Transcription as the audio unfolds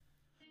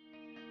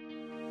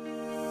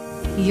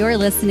You're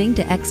listening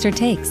to Extra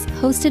Takes,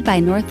 hosted by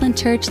Northland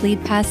Church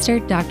lead pastor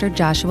Dr.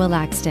 Joshua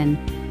Laxton.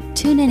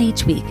 Tune in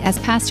each week as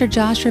Pastor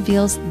Josh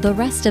reveals the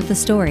rest of the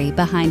story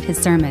behind his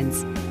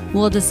sermons.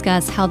 We'll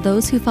discuss how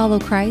those who follow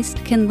Christ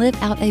can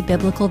live out a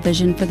biblical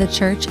vision for the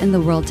church in the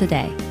world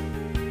today.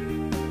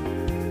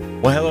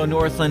 Well, hello,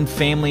 Northland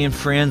family and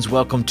friends.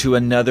 Welcome to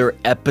another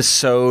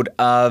episode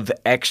of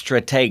Extra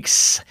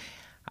Takes.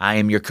 I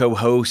am your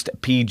co-host,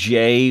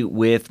 PJ,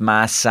 with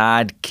my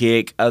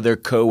sidekick, other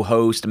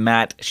co-host,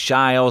 Matt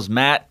Shiles.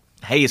 Matt,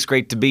 hey, it's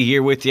great to be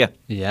here with you.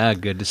 Yeah,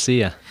 good to see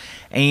you.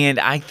 And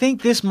I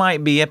think this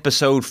might be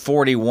episode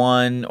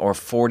 41 or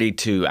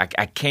 42. I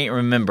can't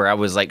remember. I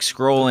was like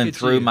scrolling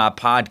through my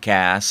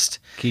podcast,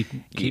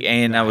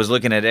 and I was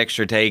looking at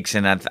Extra Takes,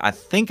 and I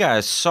think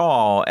I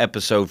saw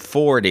episode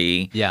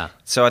 40. Yeah.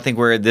 So I think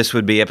this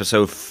would be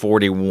episode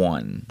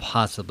 41.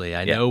 Possibly.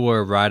 I know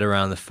we're right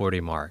around the 40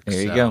 mark. There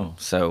you go.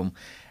 So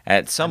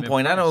at some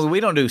point, we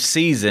don't do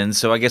seasons,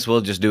 so I guess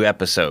we'll just do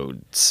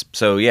episodes.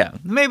 So yeah,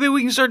 maybe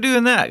we can start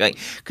doing that.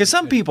 Because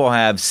some people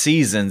have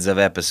seasons of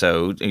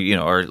episodes,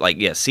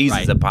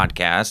 seasons of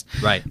podcasts.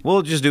 Right.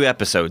 We'll just do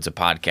episodes of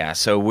podcasts.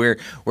 So we're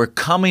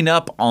coming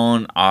up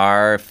on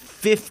our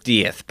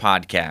 50th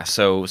podcast.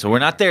 So we're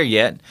not there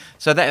yet.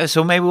 So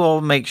maybe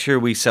we'll make sure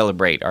we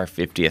celebrate our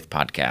 50th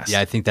podcast.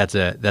 Yeah, I think that's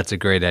a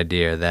great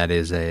idea. That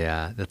is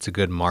that's a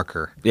good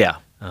marker. Yeah.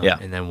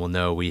 And then we'll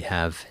know we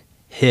have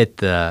hit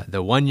the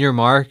 1 year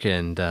mark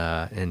and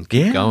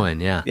keep going.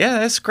 Yeah. Yeah,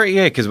 that's great.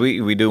 Yeah, because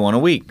we do one a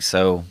week.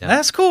 So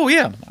that's cool.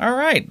 Yeah. All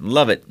right.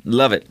 Love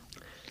it.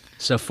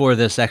 So for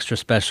this extra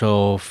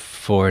special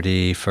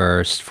 41st,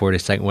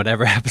 42nd,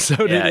 whatever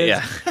episode it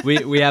is,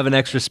 we have an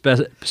extra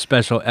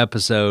special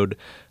episode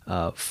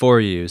for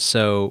you.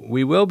 So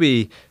we will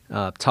be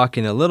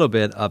talking a little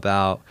bit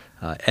about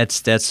Ed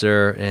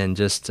Stetzer and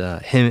just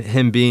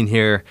him being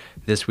here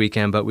this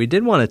weekend. But we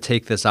did want to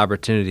take this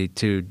opportunity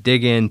to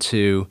dig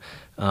into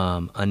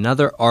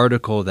another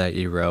article that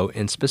you wrote,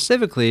 and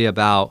specifically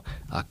about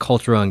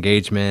cultural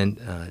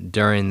engagement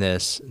during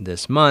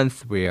this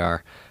month. We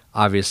are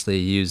obviously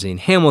using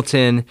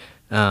Hamilton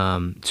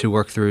to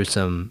work through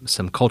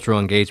some cultural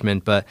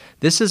engagement, but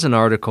this is an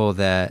article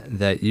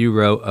that you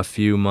wrote a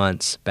few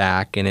months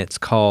back, and it's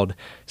called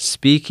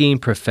 "Speaking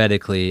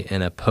Prophetically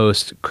in a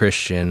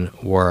Post-Christian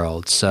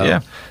World."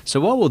 So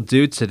what we'll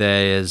do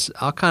today is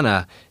I'll kind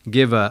of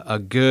give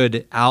a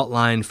good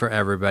outline for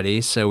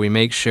everybody, so we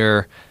make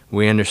sure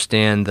we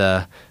understand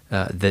the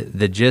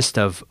gist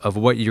of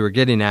what you were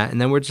getting at, and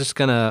then we're just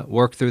going to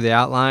work through the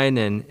outline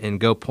and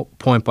go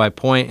point by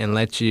point and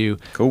let you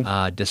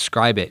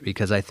describe it,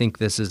 because I think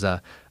this is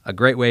a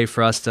great way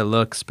for us to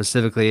look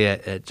specifically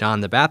at John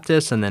the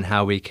Baptist and then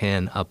how we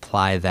can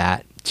apply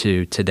that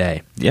to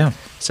today. Yeah.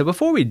 So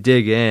before we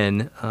dig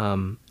in,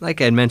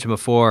 like I had mentioned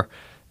before,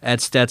 Ed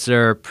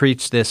Stetzer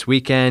preached this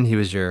weekend. He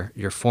was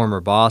your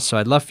former boss, so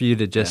I'd love for you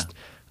to just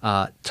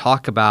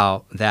talk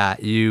about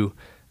that. You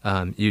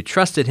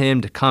trusted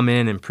him to come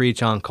in and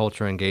preach on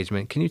cultural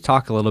engagement. Can you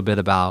talk a little bit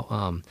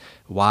about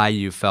why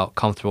you felt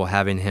comfortable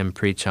having him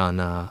preach on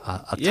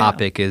a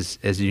topic as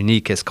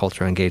unique as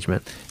cultural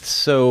engagement?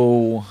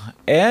 So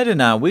Ed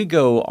and I, we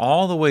go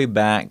all the way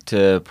back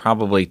to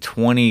probably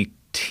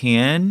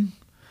 2010.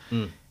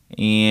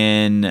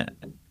 In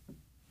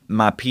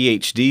my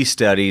PhD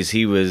studies,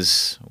 he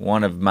was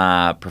one of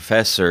my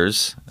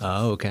professors.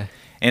 Oh, okay.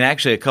 And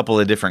actually a couple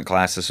of different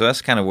classes. So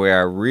that's kind of where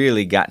I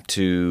really got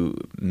to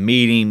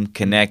meet him,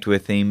 connect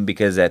with him,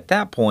 because at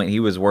that point he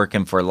was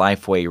working for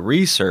Lifeway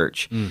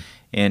Research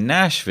in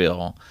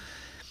Nashville.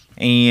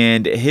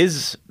 And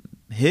his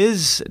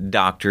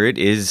doctorate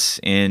is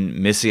in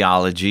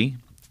missiology.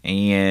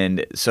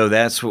 And so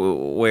that's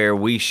where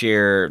we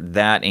share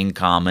that in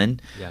common.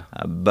 Yeah.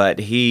 But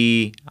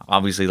he,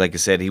 obviously, like I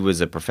said, he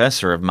was a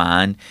professor of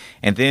mine.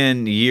 And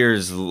then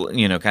years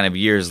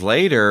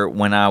later,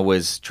 when I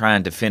was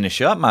trying to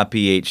finish up my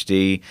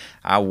PhD,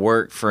 I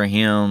worked for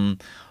him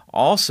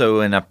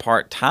also in a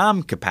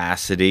part-time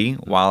capacity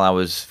while I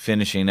was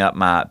finishing up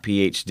my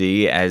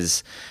PhD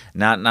as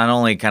not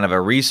only kind of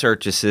a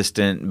research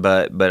assistant,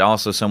 but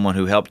also someone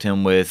who helped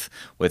him with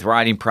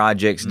writing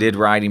projects, did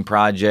writing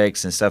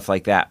projects and stuff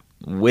like that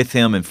with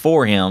him and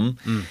for him.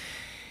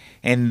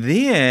 And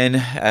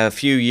then a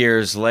few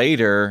years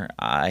later,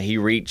 he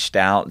reached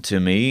out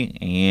to me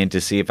and to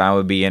see if I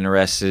would be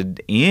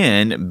interested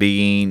in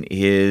being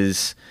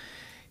his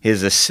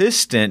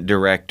assistant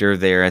director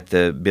there at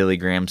the Billy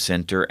Graham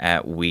Center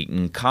at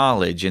Wheaton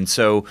College. And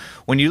so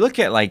when you look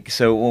at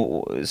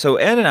so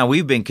Ed and I,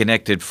 we've been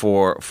connected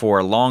for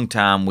a long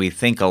time. We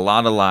think a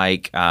lot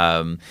alike.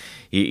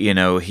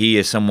 he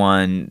is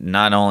someone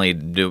not only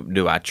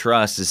do I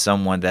trust, is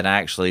someone that I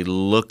actually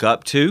look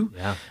up to.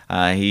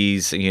 Yeah.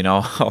 He's, I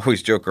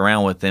always joke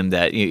around with him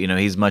that,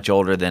 he's much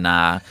older than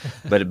I,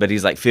 but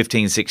he's like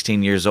 15,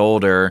 16 years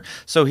older.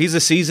 So he's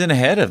a season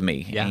ahead of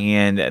me. Yeah.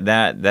 And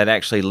that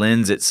actually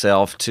lends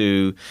itself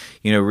to,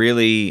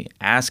 really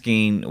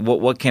asking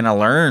what can I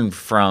learn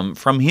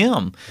from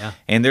him? Yeah.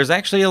 And there's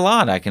actually a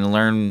lot I can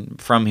learn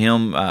from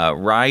him,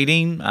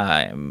 writing,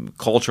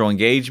 cultural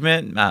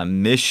engagement,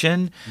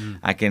 mission.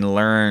 I can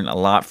learn a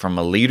lot from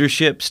a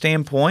leadership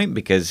standpoint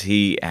because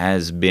he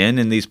has been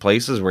in these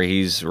places where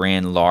he's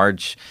ran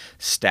large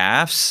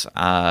staffs.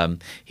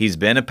 He's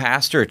been a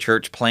pastor, a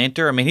church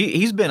planter. I mean,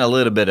 he's been a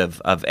little bit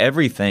of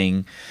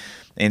everything.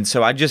 And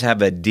so I just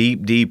have a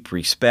deep, deep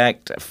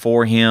respect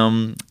for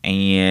him.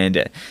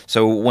 And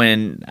so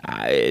when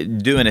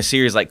doing a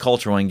series like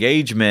Cultural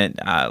Engagement,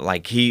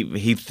 like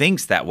he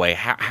thinks that way.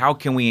 How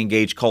can we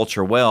engage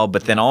culture well?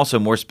 But then also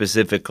more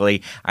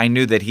specifically, I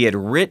knew that he had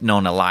written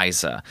on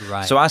Eliza.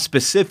 Right. So I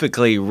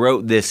specifically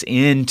wrote this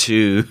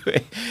into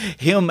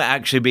him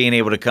actually being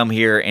able to come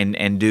here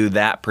and do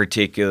that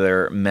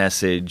particular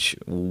message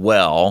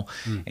well.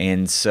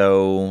 And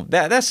so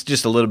that's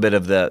just a little bit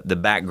of the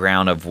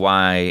background of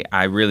why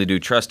I really do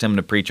trust him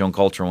to preach on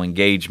cultural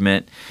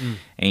engagement.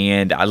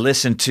 And I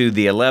listened to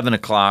the 11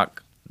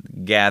 o'clock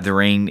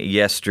gathering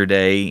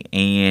yesterday,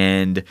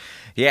 and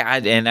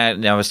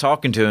I was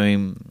talking to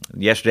him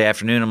yesterday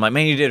afternoon. I'm like,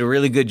 man, you did a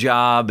really good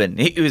job. And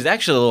he was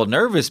actually a little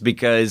nervous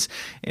because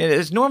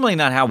it's normally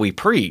not how we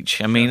preach.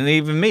 I mean,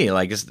 even me,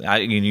 like I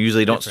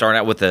usually don't start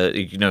out with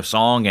a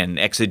song and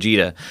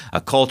exegete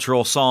a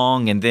cultural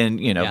song, and then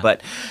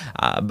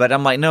but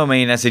I'm like, no,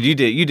 man. I said, you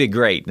did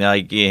great.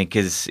 Like,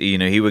 because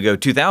he would go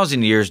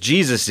 2,000 years.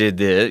 Jesus did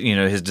this.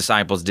 His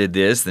disciples did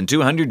this. Then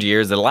 200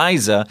 years,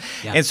 Eliza,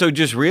 and so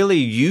just really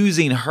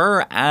using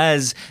her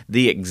as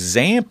the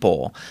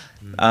example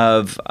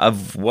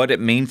of what it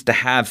means to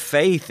have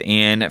faith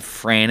in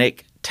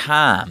frantic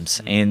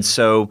times. And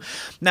so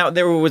now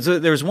there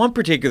was one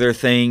particular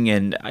thing,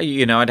 and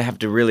I'd have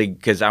to really,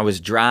 because I was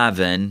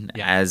driving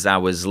as I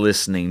was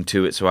listening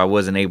to it, so I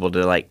wasn't able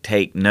to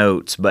take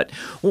notes. But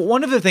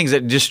one of the things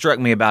that just struck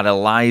me about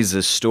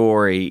Eliza's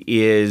story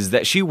is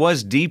that she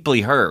was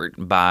deeply hurt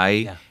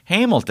by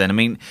Hamilton. I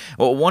mean,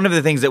 one of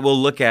the things that we'll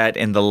look at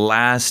in the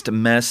last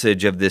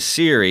message of this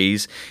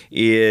series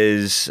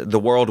is The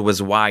World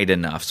Was Wide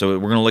Enough. So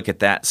we're going to look at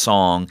that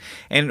song,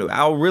 and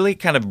I'll really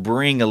kind of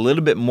bring a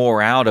little bit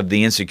more out of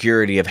the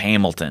insecurity of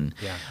Hamilton.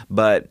 Yeah.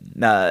 But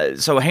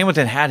so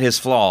Hamilton had his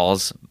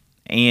flaws,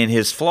 and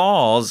his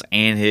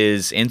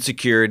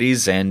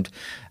insecurities and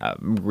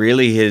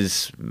really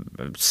his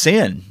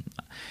sin,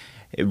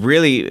 it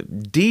really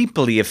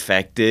deeply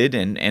affected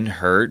and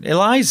hurt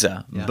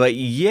Eliza. Yeah. But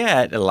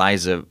yet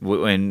Eliza,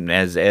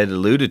 as Ed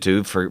alluded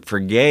to,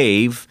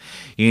 forgave,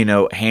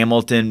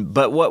 Hamilton.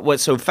 But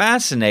what's so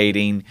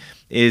fascinating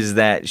is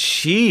that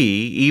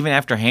she, even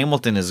after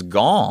Hamilton is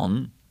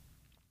gone,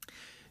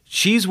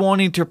 she's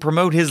wanting to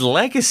promote his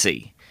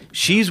legacy.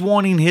 She's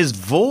wanting his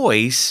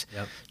voice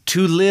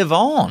to live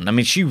on. I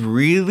mean, she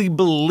really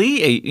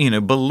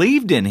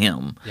believed in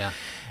him. Yeah.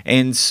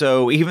 And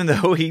so even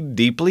though he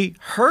deeply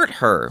hurt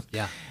her,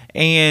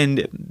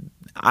 and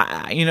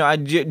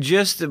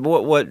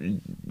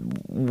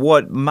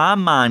what my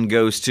mind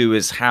goes to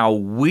is how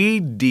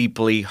we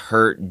deeply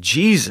hurt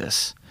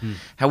Jesus,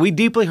 how we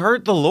deeply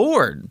hurt the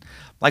Lord.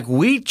 Like,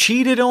 we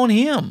cheated on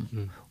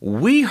him.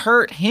 We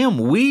hurt him.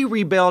 We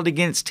rebelled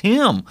against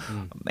him.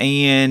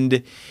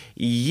 And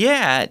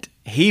yet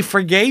he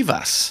forgave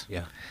us.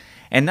 Yeah.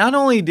 And not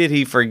only did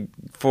he forgive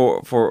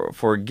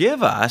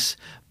us,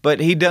 but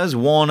he does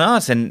want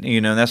us, and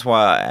that's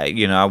why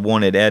I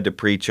wanted Ed to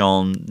preach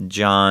on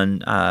John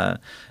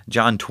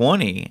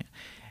 20,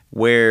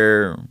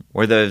 where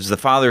there's the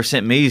Father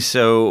sent me,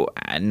 so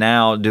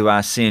now do I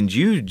send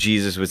you.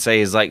 Jesus would say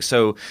is like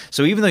so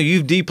even though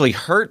you've deeply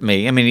hurt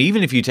me, I mean,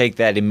 even if you take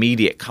that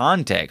immediate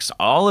context,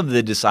 all of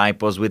the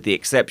disciples, with the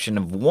exception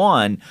of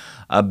one,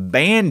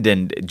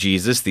 abandoned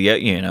Jesus. The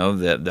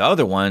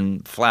other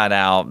one flat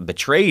out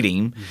betrayed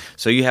him.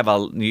 So you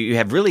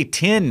have really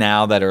 10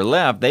 now that are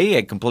left. They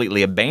had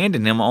completely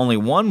abandoned him. Only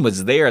one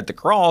was there at the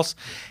cross,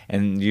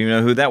 and you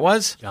know who that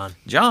was?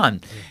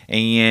 John.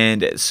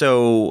 And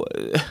so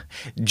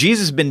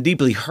Jesus has been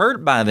deeply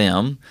hurt by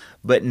them.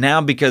 But now,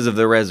 because of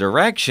the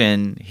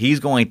resurrection, he's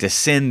going to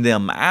send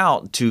them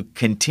out to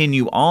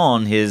continue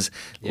on his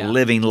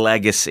living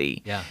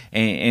legacy. Yeah.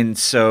 And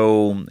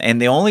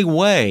the only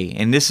way,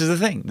 and this is the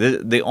thing,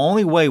 the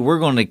only way we're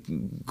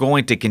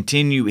going to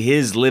continue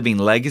his living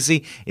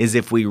legacy is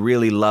if we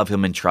really love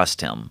him and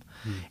trust him.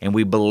 And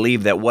we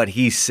believe that what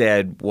he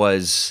said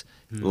was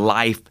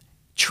life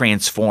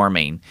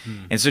transforming.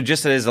 And so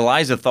just as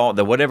Eliza thought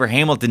that whatever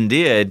Hamilton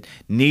did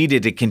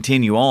needed to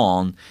continue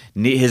on,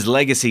 his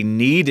legacy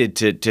needed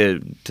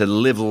to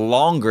live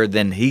longer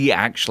than he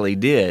actually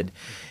did.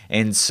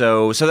 And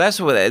so that's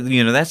what,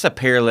 that's a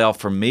parallel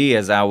for me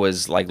as I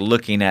was like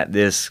looking at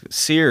this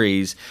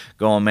series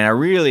going, man, I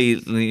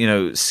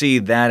really, see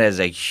that as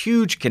a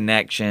huge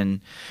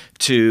connection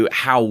to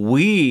how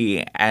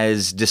we,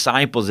 as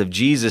disciples of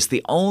Jesus,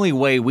 the only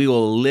way we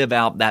will live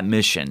out that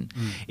mission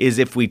is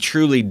if we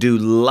truly do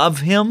love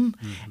Him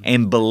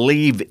and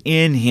believe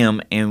in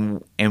Him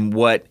and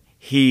what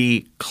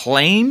He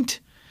claimed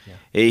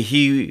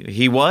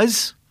He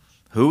was,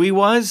 who He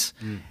was,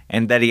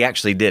 and that He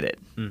actually did it.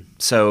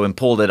 So, and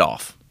pulled it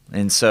off.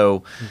 And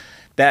so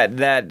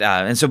but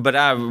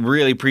I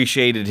really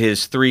appreciated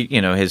his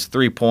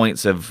three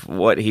points of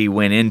what he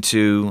went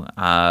into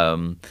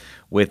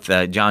with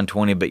John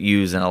 20, but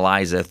using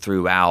Eliza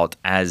throughout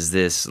as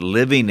this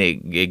living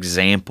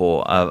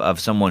example of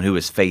someone who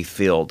is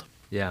faith-filled.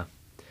 Yeah.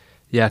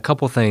 A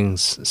couple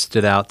things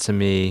stood out to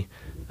me.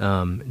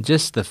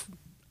 Just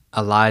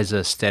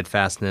Eliza's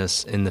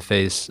steadfastness in the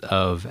face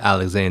of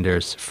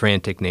Alexander's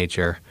frantic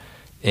nature,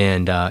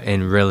 and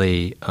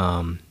really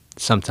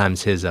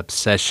sometimes his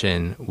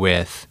obsession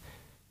with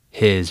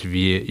his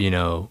view,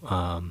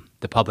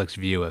 the public's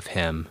view of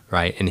him,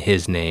 right, and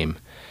his name,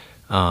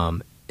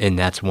 and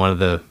that's one of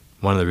the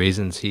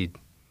reasons he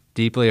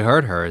deeply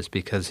hurt her, is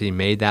because he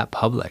made that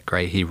public,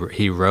 right?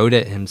 He wrote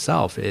it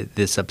himself,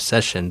 this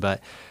obsession. But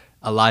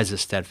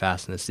Eliza's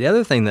steadfastness. The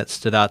other thing that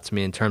stood out to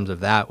me in terms of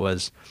that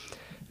was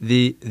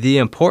the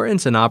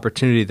importance and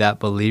opportunity that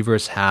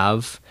believers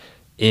have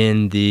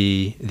in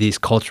these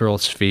cultural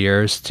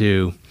spheres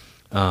to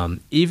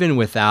even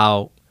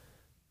without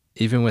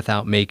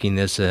making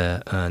this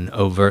an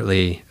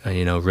overtly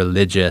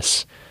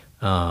religious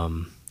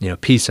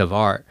piece of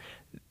art,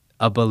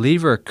 a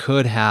believer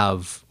could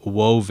have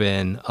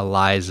woven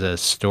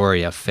Eliza's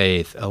story of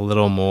faith a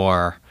little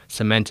more,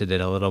 cemented it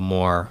a little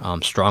more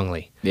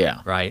strongly. Yeah.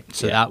 Right.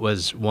 So that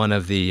was one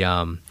of the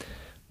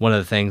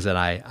things that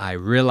I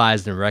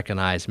realized and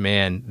recognized.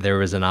 Man, there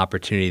was an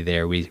opportunity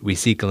there. We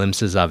see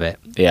glimpses of it.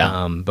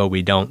 Yeah. But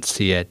we don't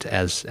see it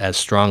as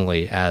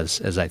strongly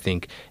as I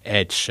think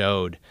Ed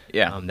showed.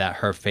 Yeah. That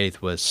her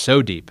faith was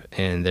so deep,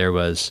 and there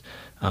was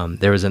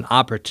an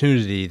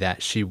opportunity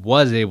that she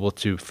was able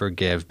to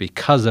forgive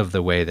because of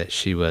the way that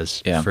she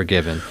was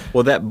forgiven.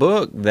 Well, that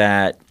book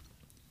that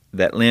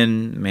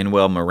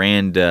Lin-Manuel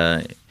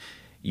Miranda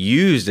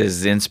used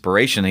as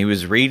inspiration, he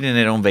was reading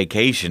it on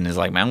vacation. He's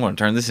like, man, I'm going to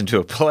turn this into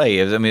a play.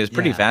 It's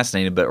pretty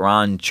fascinating. But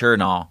Ron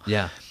Chernow,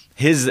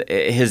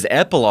 his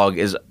epilogue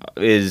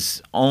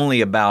is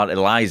only about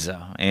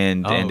Eliza,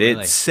 and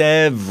really? It's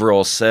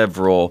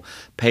several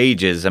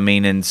pages.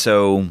 And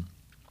so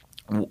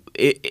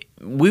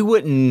we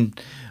wouldn't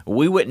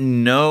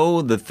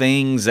know the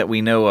things that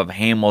we know of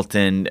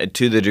Hamilton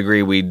to the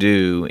degree we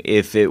do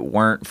if it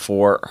weren't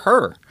for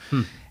her.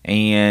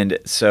 And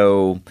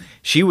so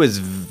she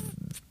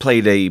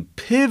played a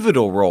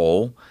pivotal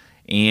role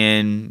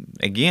in,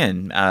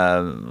 again,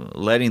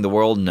 letting the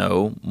world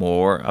know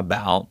more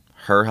about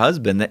her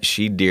husband that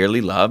she dearly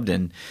loved.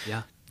 And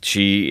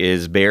she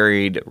is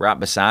buried right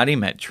beside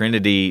him at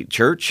Trinity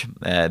Church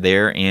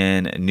there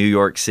in New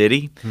York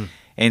City.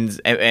 And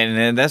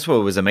that's what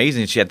was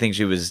amazing. I think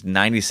she was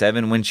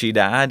 97 when she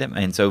died,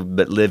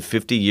 but lived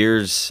 50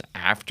 years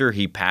after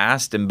he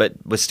passed, but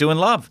was still in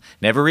love.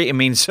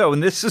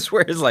 And this is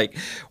where it's like,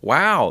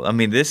 wow.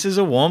 This is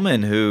a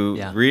woman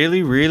who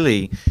really,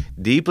 really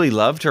deeply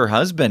loved her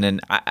husband,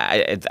 and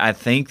I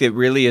think that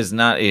really is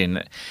not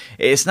in.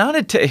 It's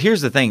not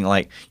here's the thing.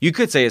 Like, you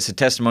could say it's a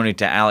testimony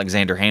to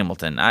Alexander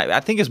Hamilton.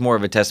 I think it's more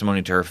of a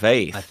testimony to her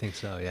faith. I think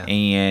so. Yeah.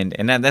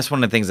 And that's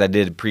one of the things I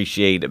did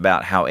appreciate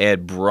about how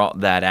Ed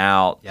brought that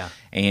out. Yeah.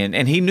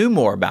 And he knew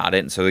more about it.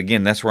 And so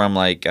again, that's where I'm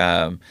like,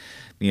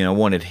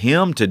 wanted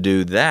him to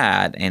do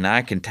that, and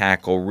I can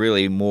tackle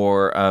really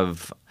more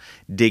of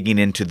digging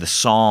into the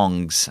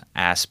songs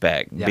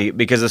aspect,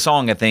 because the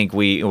song, I think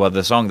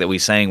the song that we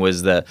sang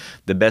was the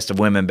best of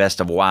women, best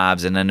of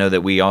wives, and I know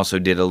that we also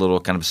did a little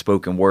kind of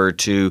spoken word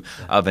too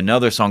of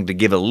another song to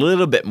give a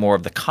little bit more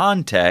of the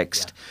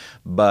context.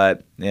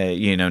 But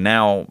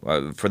now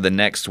for the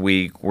next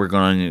week, we're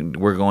going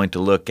to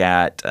look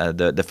at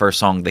the first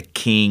song, "The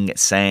King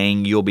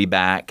Sang." You'll be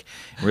back.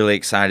 Really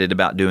excited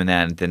about doing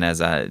that. And then, as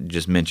I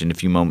just mentioned a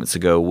few moments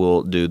ago,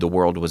 we'll do "The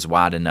World Was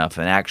Wide Enough"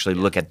 and actually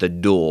look at the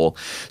duel.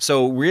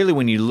 So really,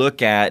 when you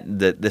look at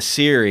the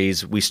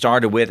series, we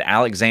started with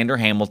Alexander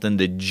Hamilton,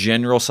 the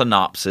general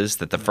synopsis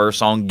that the first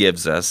song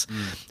gives us.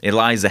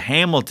 Eliza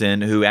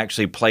Hamilton, who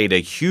actually played a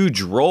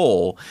huge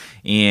role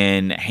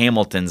in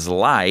Hamilton's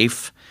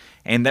life,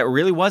 and that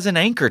really was an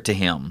anchor to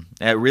him.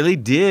 That really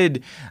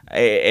did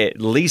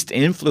at least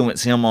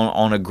influence him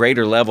on a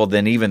greater level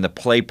than even the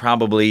play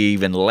probably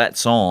even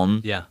lets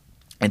on. Yeah.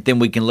 And then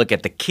we can look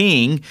at the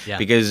king,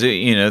 because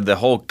the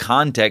whole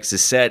context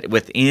is set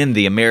within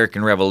the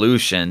American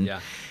Revolution. Yeah.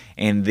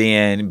 And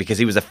then because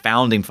he was a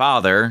founding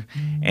father,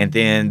 and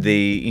then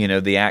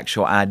the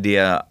actual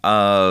idea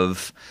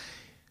of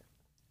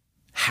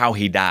how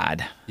he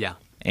died. Yeah.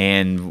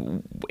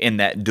 And in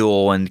that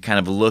duel, and kind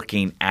of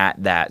looking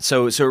at that,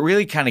 so it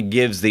really kind of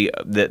gives the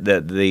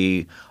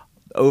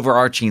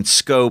overarching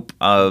scope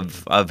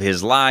of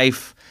his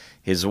life,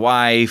 his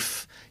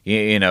wife,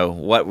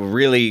 what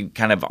really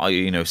kind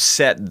of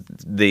set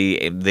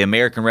the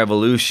American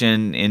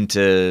Revolution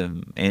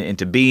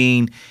into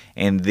being,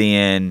 and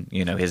then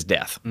his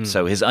death.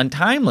 So his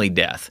untimely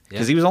death,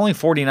 because he was only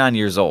 49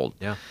 years old.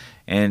 Yeah.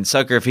 And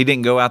sucker, if he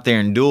didn't go out there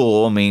and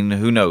duel, I mean,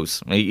 who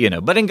knows?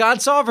 But in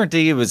God's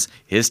sovereignty, it was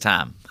his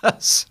time.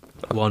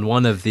 Well, and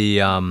one of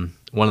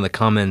the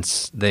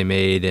comments they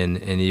made,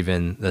 and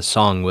even the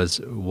song was,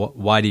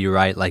 "Why do you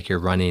write like you're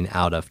running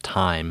out of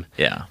time?"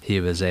 Yeah, he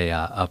was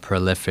a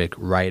prolific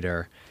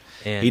writer.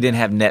 And he didn't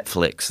have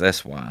Netflix.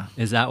 That's why.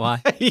 Is that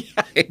why? he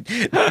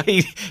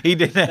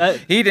didn't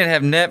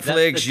have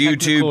Netflix,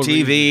 YouTube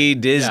TV,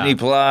 Disney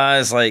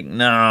Plus. Like,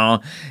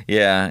 no.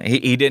 Yeah,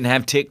 he didn't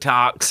have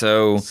TikTok.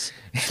 So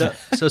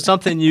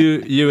something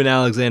you and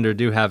Alexander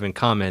do have in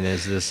common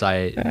is this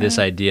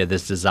idea,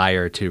 this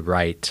desire to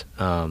write.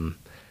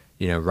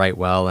 Write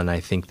well, and I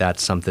think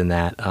that's something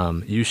that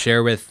you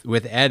share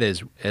with Ed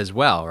as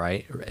well,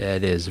 right?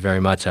 Ed is very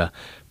much a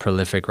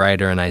prolific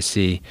writer, and I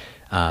see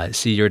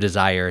your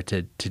desire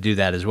to do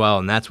that as well,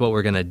 and that's what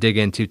we're going to dig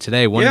into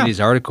today. One of these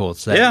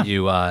articles that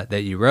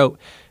you wrote,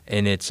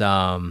 and it's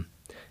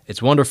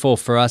wonderful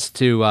for us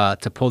to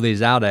pull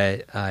these out.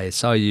 I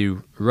saw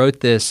you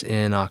wrote this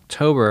in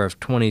October of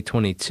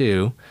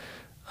 2022.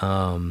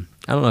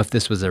 I don't know if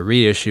this was a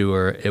reissue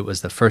or it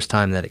was the first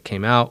time that it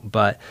came out,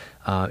 but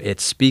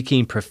it's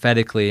speaking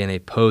prophetically in a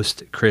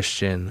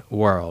post-Christian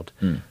world.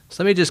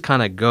 So let me just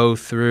kind of go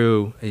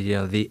through,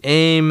 the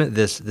aim,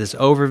 this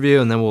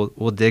overview, and then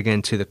we'll dig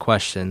into the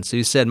question. So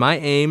you said, my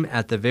aim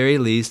at the very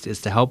least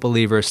is to help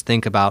believers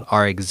think about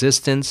our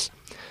existence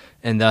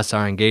and thus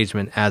our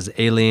engagement as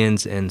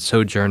aliens and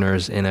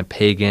sojourners in a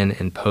pagan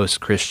and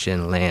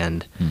post-Christian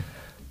land.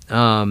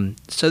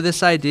 So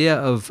this idea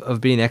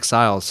of being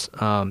exiles,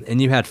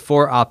 and you had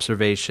 4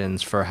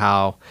 observations for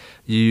how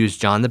you used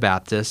John the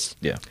Baptist.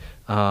 Yeah.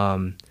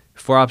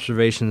 4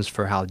 observations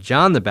for how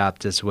John the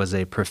Baptist was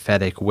a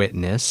prophetic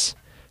witness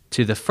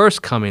to the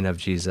first coming of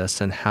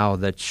Jesus, and how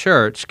the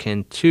church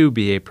can too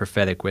be a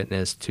prophetic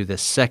witness to the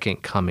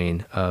second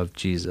coming of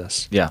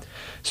Jesus. Yeah.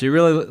 So you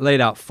really laid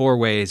out 4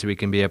 ways we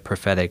can be a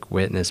prophetic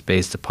witness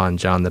based upon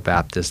John the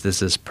Baptist.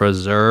 This is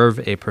preserve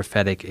a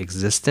prophetic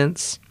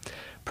existence,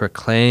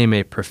 proclaim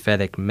a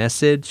prophetic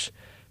message,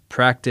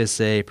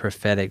 practice a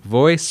prophetic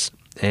voice,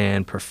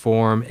 and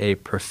perform a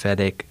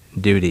prophetic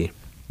duty.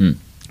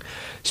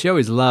 So you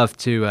always love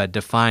to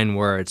define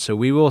words. So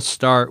we will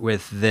start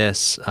with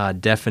this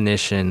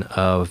definition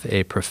of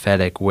a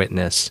prophetic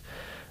witness.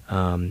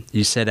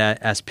 You said,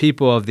 as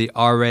people of the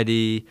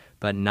already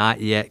but not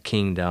yet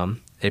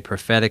kingdom, a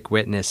prophetic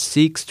witness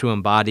seeks to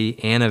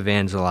embody and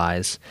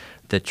evangelize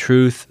the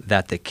truth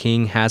that the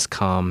King has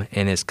come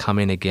and is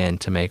coming again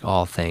to make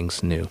all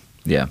things new.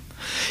 Yeah.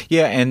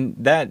 Yeah, and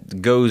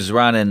that goes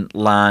right in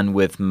line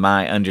with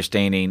my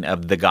understanding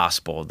of the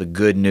gospel, the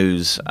good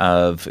news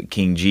of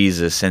King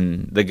Jesus.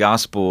 And the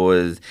gospel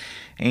is,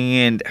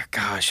 and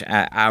gosh,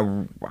 I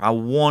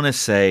want to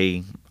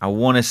say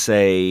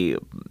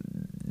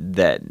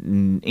that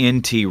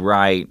N.T.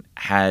 Wright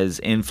has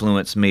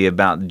influenced me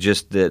about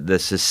just the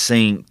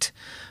succinct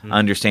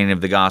understanding of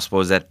the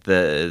gospel, is that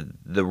the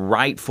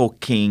rightful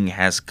King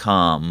has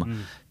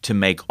come to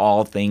make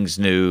all things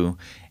new,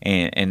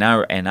 and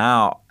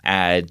I'll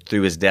add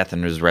through his death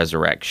and his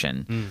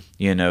resurrection.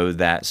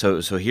 That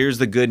so here's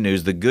the good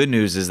news. The good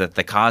news is that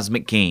the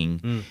cosmic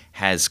King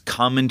has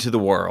come into the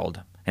world.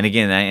 And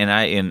again,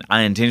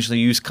 I intentionally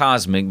use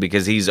cosmic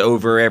because he's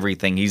over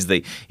everything. He's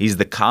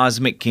the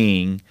cosmic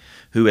King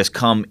who has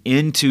come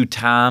into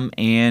time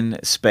and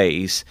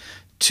space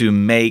to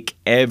make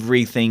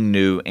everything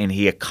new, and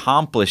he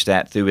accomplished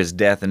that through his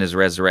death and his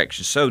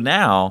resurrection. So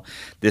now,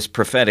 this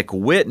prophetic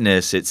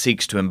witness, it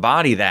seeks to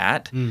embody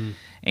that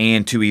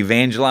and to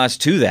evangelize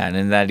to that,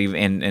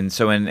 and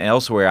so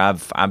elsewhere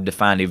I've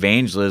defined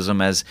evangelism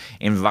as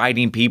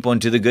inviting people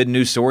into the good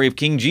news story of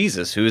King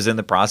Jesus, who is in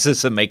the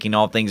process of making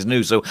all things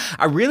new. So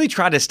I really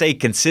try to stay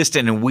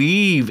consistent and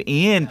weave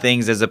in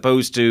things as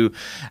opposed to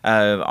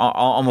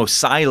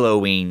almost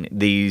siloing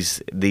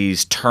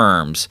these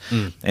terms.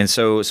 And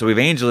so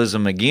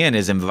evangelism again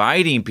is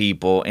inviting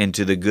people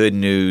into the good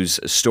news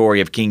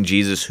story of King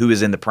Jesus, who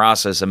is in the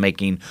process of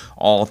making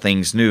all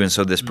things new. And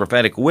so this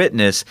prophetic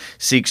witness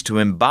seeks to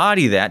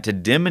embody that, to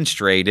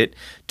demonstrate it,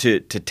 to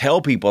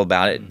tell people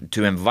about it,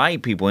 to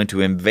invite people in, to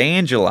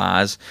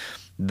evangelize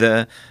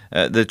the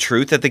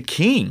truth that the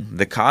King,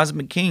 the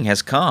cosmic King,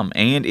 has come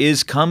and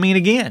is coming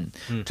again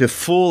to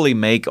fully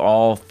make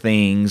all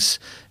things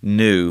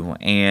new.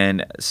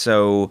 And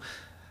so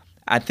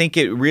I think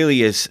it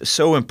really is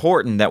so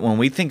important that when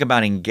we think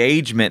about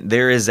engagement,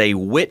 there is a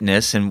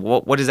witness, and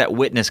what is that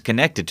witness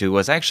connected to? Well,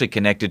 it's actually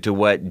connected to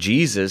what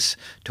Jesus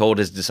told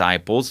his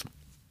disciples,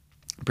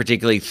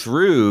 particularly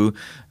through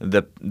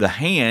the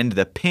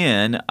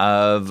pen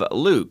of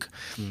Luke.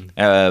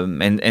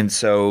 And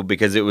so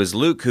because it was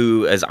Luke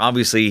who, as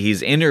obviously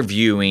he's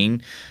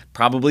interviewing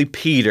probably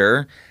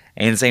Peter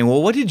and saying,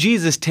 well, what did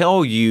Jesus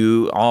tell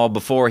you all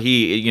before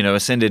he,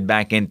 ascended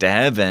back into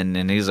heaven?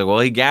 And he's like, well,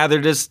 he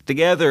gathered us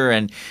together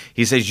and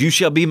he says, you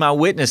shall be my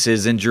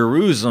witnesses in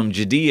Jerusalem,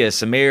 Judea,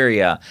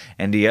 Samaria,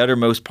 and the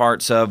uttermost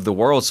parts of the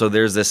world. So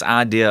there's this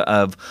idea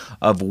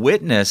of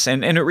witness,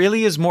 and it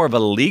really is more of a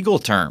legal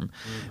term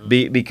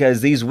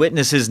because these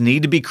witnesses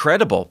need to be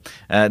credible.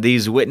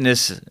 These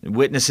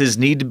witnesses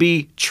need to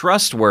be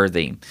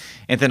trustworthy.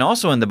 And then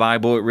also in the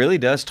Bible, it really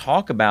does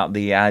talk about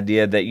the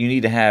idea that you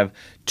need to have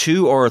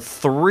 2 or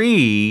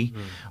 3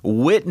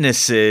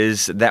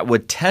 witnesses that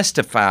would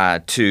testify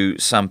to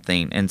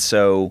something. And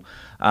so,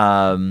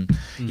 so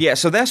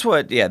that's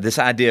what, this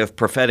idea of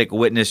prophetic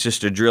witness,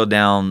 just to drill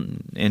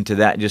down into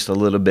that just a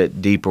little bit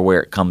deeper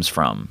where it comes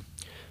from.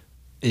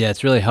 Yeah,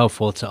 it's really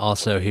helpful to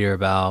also hear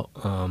about,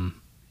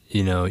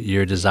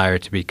 your desire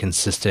to be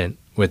consistent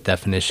with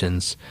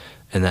definitions,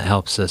 and that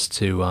helps us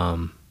to,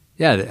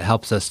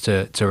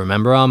 to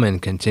remember them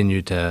and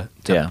continue to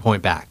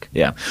point back.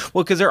 Yeah,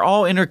 well, because they're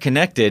all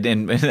interconnected,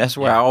 and that's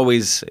where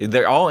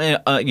they're all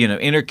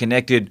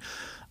interconnected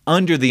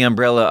under the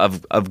umbrella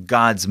of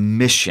God's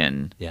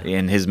mission. Yeah.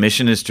 And His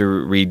mission is to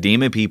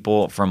redeem a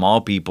people from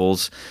all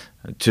peoples,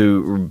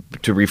 to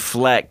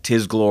reflect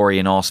His glory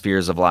in all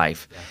spheres of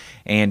life. Yeah.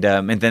 And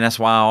then that's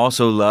why I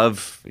also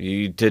love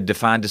to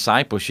define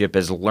discipleship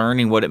as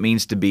learning what it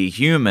means to be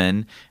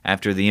human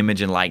after the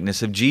image and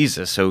likeness of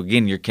Jesus. So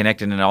again, you're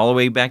connecting it all the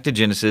way back to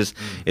Genesis.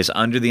 It's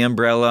under the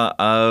umbrella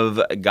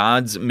of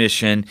God's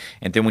mission.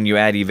 And then when you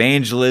add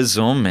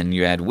evangelism and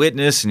you add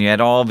witness and you add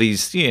all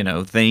these,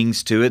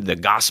 things to it, the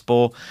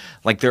gospel,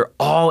 like they're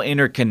all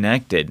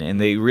interconnected,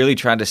 and they really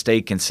try to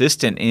stay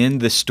consistent in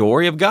the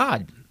story of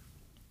God.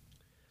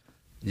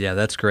 Yeah,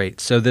 that's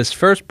great. So this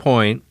first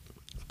point,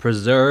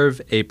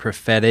 preserve a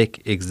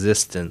prophetic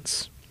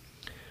existence.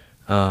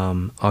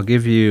 I'll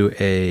give you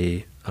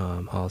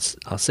I'll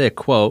say a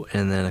quote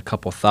and then a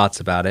couple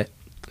thoughts about it,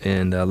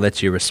 and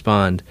let you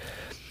respond.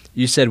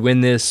 You said,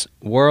 when this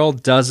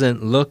world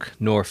doesn't look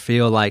nor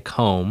feel like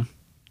home,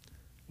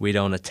 we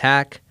don't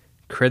attack,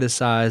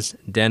 criticize,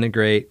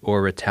 denigrate,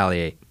 or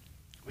retaliate.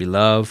 We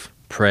love,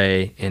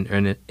 pray,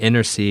 and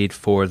intercede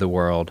for the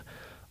world,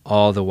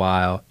 all the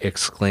while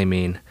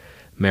exclaiming,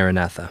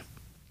 Maranatha.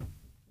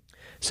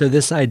 So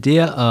this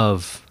idea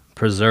of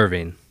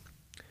preserving,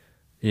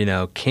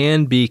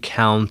 can be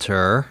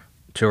counter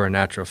to our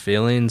natural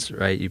feelings,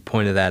 right? You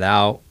pointed that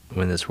out.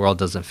 When this world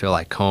doesn't feel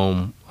like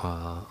home,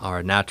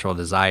 our natural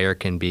desire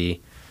can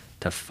be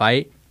to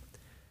fight.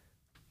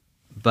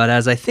 But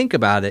as I think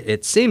about it,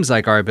 it seems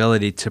like our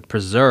ability to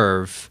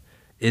preserve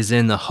is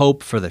in the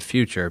hope for the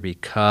future,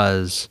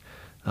 because,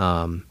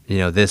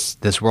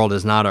 this world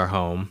is not our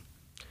home,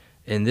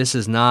 and this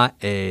is not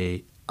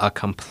a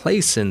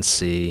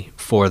complacency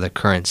for the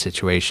current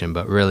situation,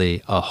 but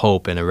really a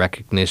hope and a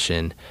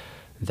recognition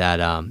that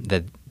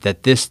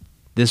that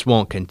this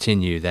won't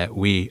continue, that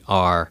we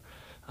are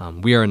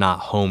not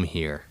home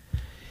here.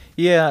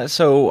 Yeah,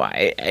 so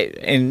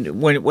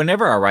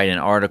whenever I write an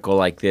article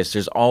like this,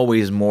 there's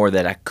always more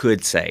that I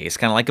could say. It's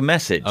kind of like a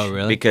message. Oh,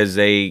 really? Because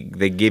they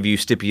give you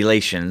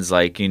stipulations,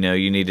 like, you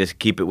need to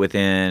keep it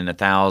within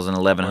 1,000,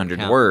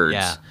 1,100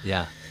 words.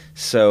 Yeah.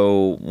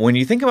 So when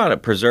you think about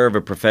it, preserve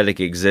a prophetic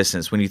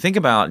existence, when you think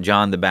about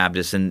John the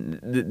Baptist, and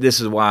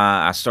this is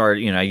why I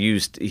started, I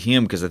used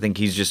him because I think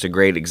he's just a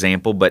great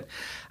example, but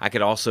I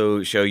could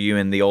also show you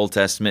in the Old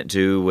Testament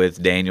too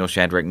with Daniel,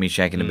 Shadrach,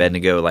 Meshach, and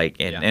Abednego,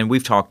 and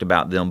we've talked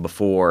about them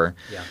before.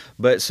 Yeah.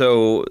 But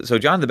so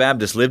John the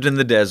Baptist lived in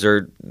the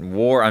desert,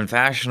 wore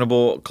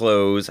unfashionable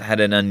clothes, had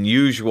an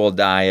unusual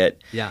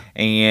diet,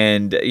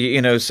 and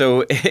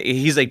so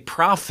he's a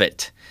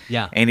prophet.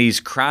 Yeah. And he's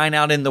crying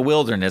out in the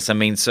wilderness. I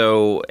mean,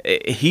 so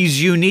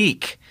he's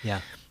unique.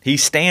 Yeah. He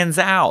stands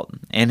out.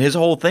 And his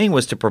whole thing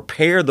was to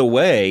prepare the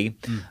way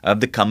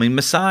of the coming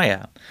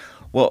Messiah.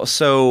 Well,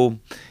 so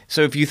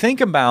if you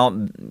think about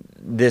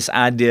this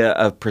idea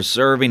of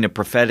preserving a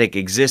prophetic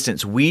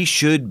existence, we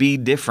should be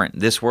different.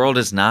 This world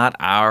is not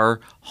our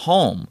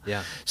home.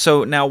 Yeah.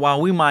 So now, while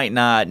we might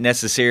not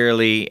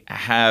necessarily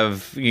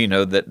have,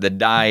 the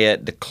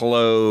diet, the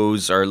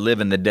clothes, or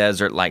live in the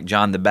desert like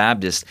John the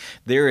Baptist,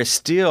 there is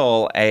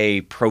still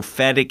a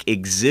prophetic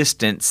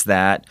existence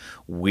that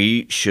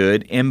we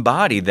should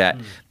embody,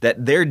 that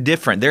they're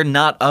different. They're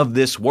not of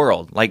this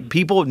world. Like,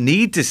 people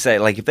need to say,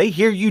 like, if they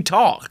hear you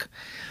talk,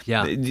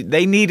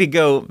 they need to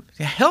go,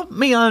 help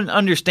me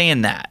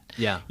understand that.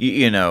 Yeah.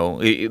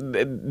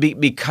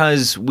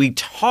 Because we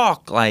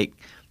talk like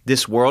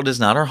this world is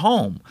not our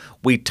home.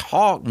 We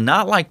talk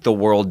not like the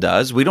world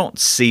does. We don't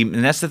see,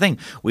 and that's the thing,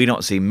 we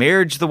don't see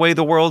marriage the way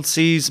the world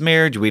sees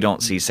marriage. We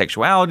don't see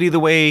sexuality the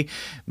way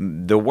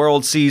the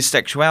world sees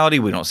sexuality.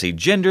 We don't see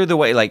gender the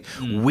way,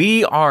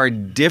 we are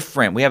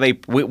different. We have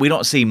we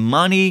don't see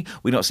money.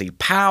 We don't see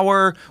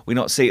power. We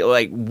don't see,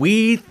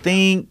 we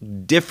think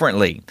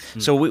differently.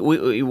 So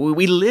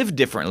we live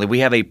differently. We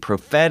have a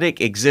prophetic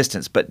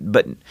existence. But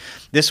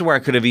this is where I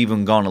could have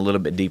even gone a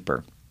little bit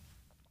deeper.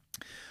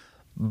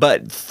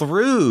 But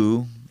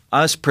through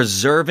us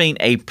preserving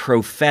a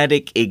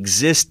prophetic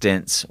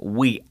existence,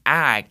 we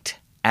act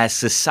as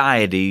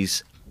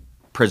society's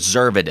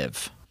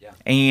preservative.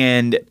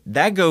 And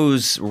that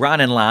goes right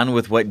in line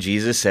with what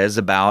Jesus says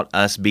about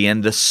us being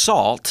the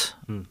salt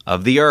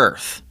of the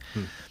earth.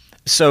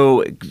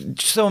 So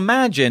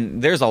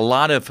imagine there's a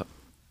lot of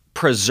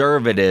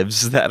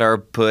preservatives that are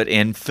put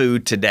in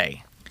food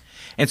today.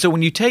 And so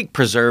when you take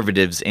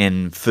preservatives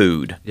in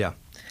food,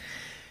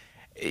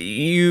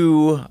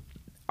 you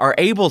are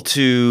able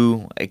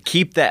to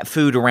keep that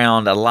food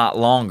around a lot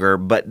longer,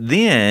 but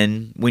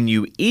then when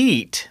you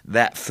eat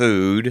that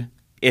food,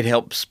 it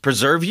helps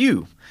preserve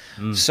you.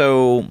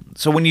 So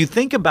when you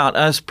think about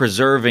us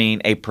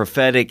preserving a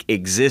prophetic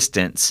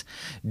existence,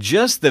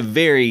 just the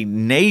very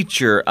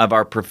nature of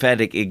our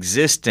prophetic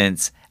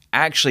existence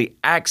actually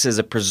acts as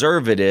a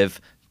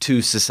preservative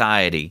to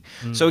society.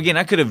 So again,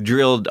 I could have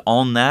drilled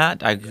on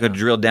that. I could have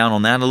drilled down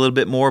on that a little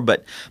bit more,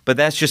 but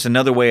that's just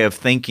another way of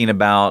thinking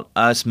about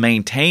us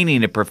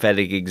maintaining a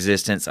prophetic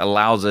existence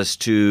allows us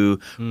to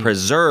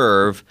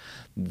preserve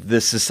the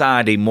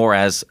society more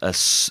as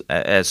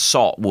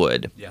salt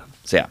would.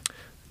 So, yeah.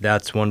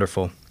 That's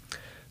wonderful.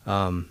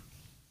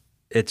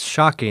 It's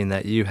shocking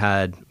that you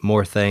had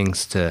more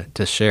things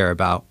to share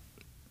about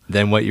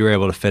than what you were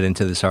able to fit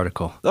into this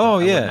article. Oh,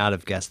 I yeah. would not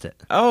have guessed it.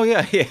 Oh,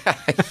 yeah.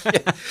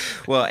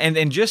 Well,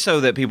 and just so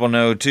that people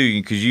know,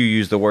 too, because you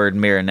use the word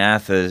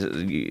Maranatha,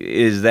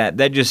 is that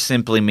just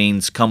simply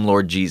means, come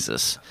Lord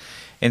Jesus.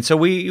 And so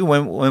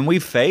when we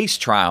face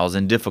trials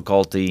and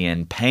difficulty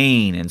and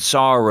pain and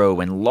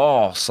sorrow and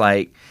loss,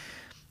 like,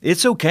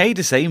 it's okay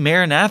to say,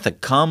 Maranatha,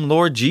 come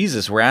Lord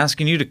Jesus. We're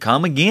asking you to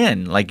come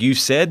again. Like you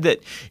said that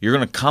you're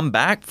going to come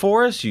back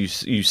for us. You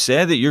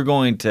said that you're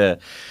going to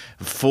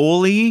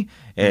fully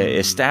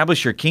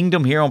establish your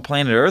kingdom here on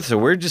planet Earth. So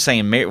we're just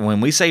saying, when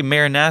we say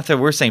Maranatha,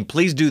 we're saying,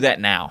 please do that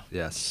now.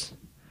 Yes.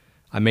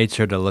 I made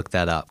sure to look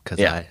that up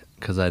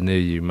because I knew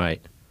you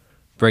might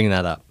bring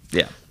that up.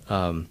 Yeah.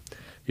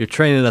 You're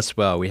training us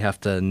well. We have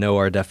to know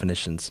our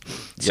definitions.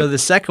 So the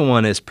second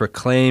one is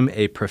proclaim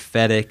a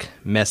prophetic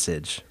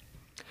message.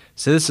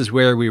 So this is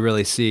where we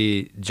really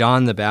see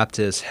John the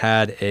Baptist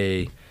had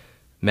a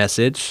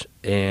message,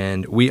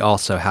 and we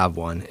also have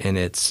one, and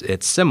it's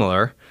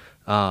similar.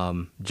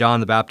 John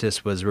the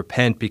Baptist was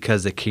repent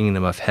because the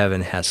kingdom of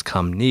heaven has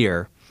come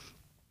near.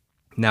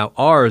 Now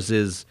ours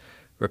is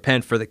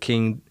repent for the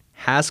king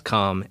has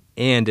come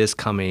and is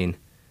coming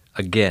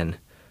again.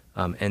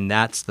 And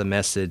that's the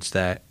message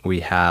that we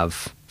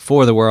have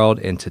for the world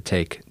and to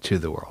take to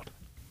the world.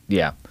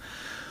 Yeah.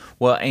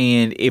 Well,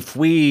 and if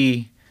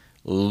we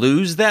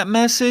lose that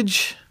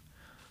message,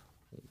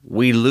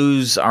 we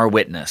lose our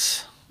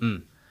witness.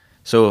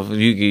 So if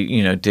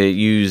you to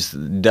use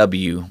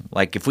W,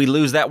 like if we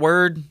lose that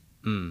word,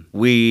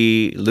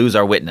 we lose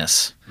our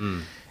witness.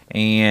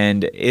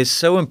 And it's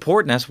so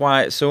important. That's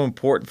why it's so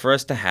important for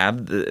us to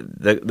have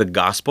the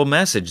gospel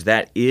message.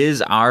 That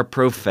is our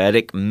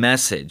prophetic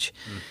message.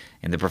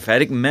 And the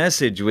prophetic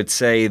message would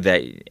say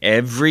that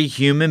every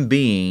human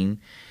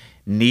being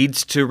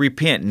needs to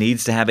repent,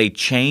 needs to have a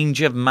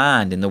change of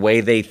mind in the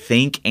way they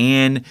think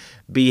and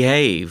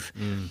behave,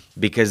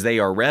 because they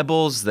are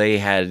rebels. They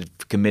had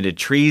committed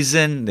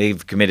treason.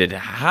 They've committed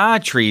high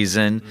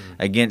treason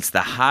against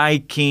the high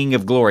King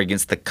of glory,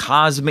 against the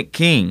cosmic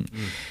King.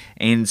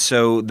 And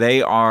so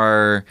they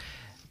are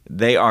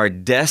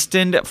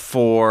destined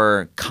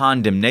for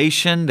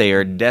condemnation. They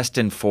are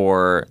destined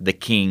for the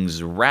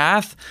King's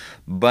wrath.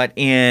 But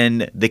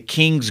in the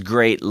King's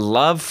great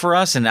love for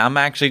us, and I'm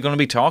actually going to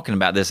be talking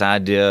about this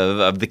idea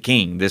of the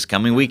King this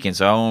coming weekend,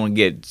 so I don't want to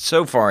get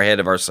so far ahead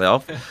of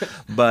ourselves.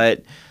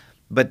 But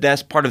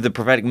that's part of the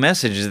prophetic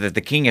message, is that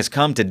the King has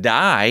come to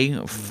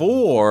die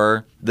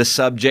for the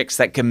subjects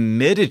that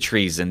committed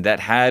treason, that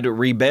had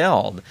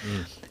rebelled.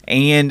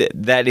 And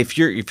that if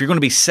you're going to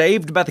be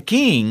saved by the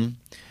King,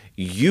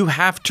 you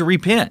have to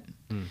repent.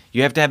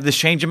 You have to have this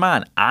change of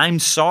mind. I'm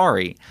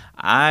sorry.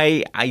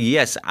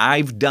 Yes,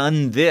 I've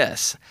done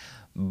this,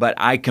 but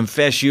I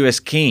confess you as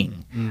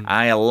King.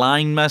 I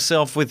align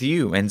myself with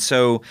you. And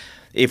so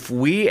if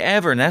we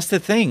ever, and that's the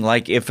thing,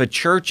 like if a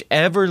church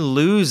ever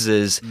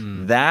loses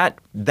that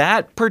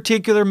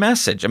particular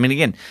message, I mean,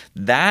 again,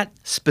 that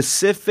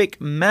specific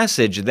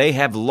message, they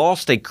have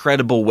lost a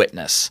credible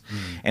witness,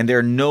 and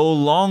they no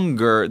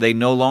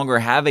longer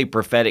have a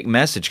prophetic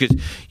message.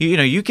 Because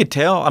you could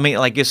tell. I mean,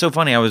 like, it's so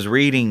funny. I was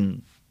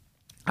reading.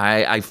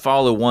 I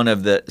follow one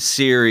of the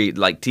series,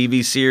 like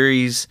TV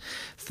series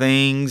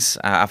things.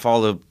 I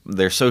follow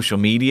their social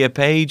media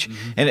page,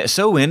 and it's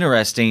so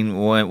interesting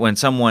when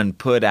someone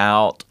put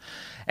out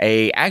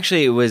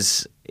it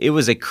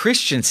was a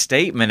Christian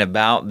statement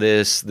about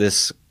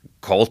this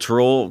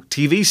cultural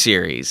TV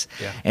series,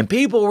 and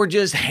people were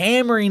just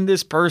hammering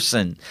this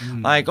person,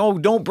 like, oh,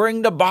 don't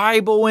bring the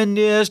Bible in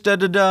this,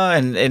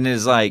 and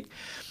it's like,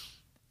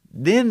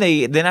 Then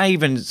I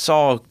even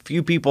saw a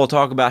few people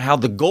talk about how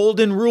the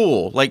golden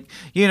rule, like,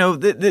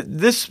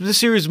 this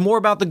series is more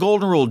about the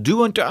golden rule.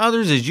 Do unto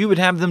others as you would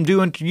have them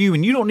do unto you.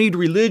 And you don't need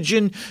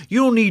religion.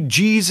 You don't need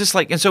Jesus.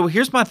 And so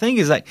here's my thing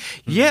is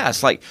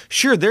yes,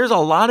 sure, there's a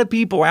lot of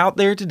people out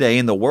there today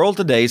in the world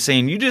today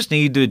saying you just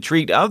need to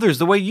treat others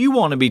the way you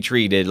want to be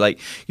treated.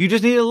 You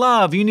just need to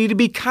love. You need to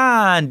be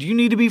kind. You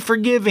need to be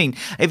forgiving.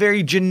 A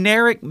very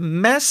generic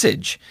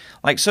message.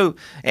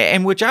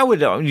 And which I would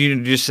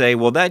just say,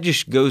 well, that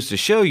just goes to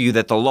show you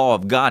that the law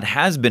of God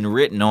has been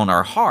written on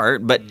our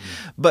heart.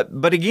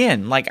 But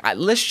again,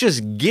 let's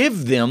just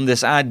give them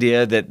this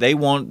idea that they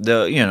want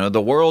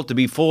the world to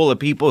be full of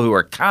people who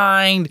are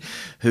kind,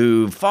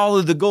 who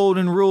follow the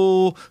golden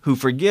rule, who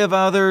forgive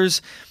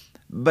others.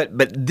 But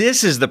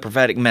this is the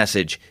prophetic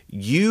message.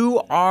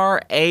 You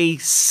are a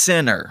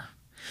sinner.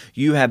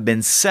 You have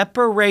been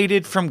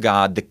separated from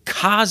God, the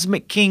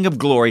cosmic King of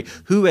glory,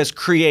 who has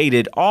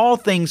created all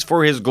things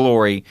for His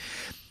glory.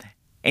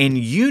 And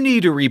you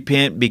need to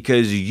repent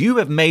because you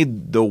have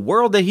made the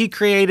world that He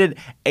created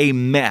a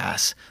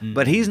mess. Mm-hmm.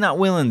 But He's not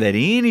willing that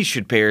any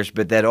should perish,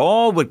 but that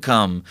all would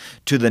come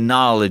to the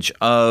knowledge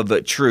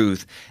of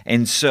truth.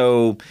 And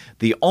so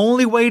the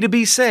only way to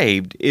be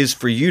saved is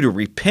for you to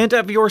repent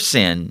of your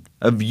sin,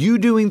 of you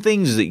doing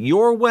things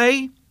your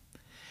way,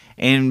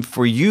 and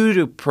for you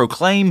to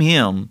proclaim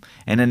Him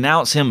and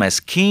announce Him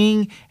as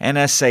King and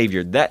as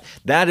Savior. That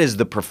is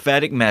the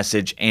prophetic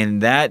message,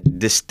 and that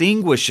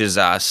distinguishes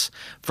us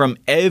from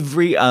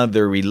every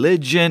other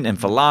religion and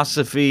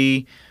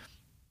philosophy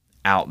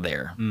out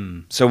there.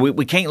 So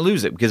we can't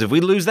lose it, because if we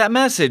lose that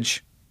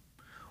message,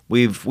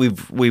 we've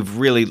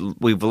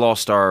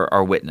lost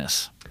our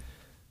witness.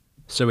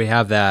 So we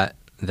have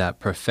that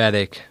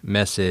prophetic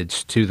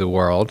message to the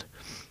world.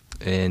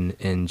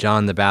 And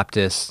John the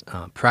Baptist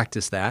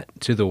practiced that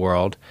to the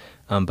world,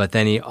 but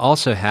then he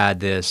also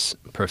had this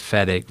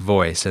prophetic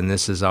voice, and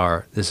this is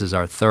our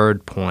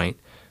third point,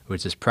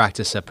 which is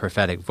practice a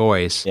prophetic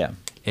voice. Yeah.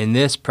 And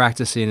this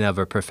practicing of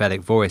a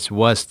prophetic voice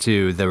was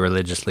to the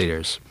religious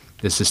leaders.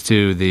 This is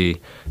to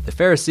the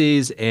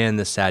Pharisees and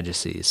the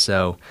Sadducees.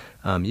 So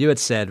you had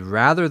said,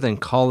 rather than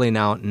calling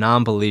out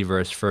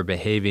non-believers for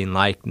behaving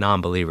like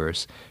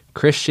non-believers,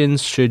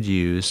 Christians should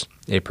use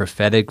a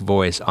prophetic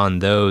voice on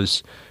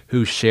those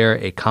who share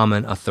a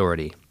common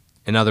authority.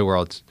 In other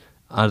words,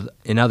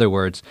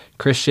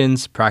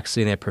 Christians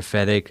practicing a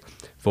prophetic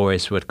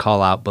voice would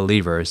call out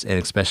believers, and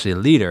especially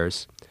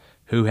leaders,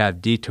 who have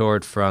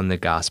detoured from the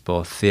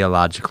gospel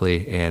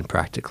theologically and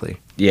practically.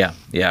 Yeah.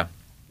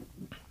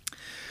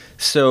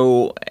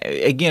 So,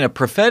 again, a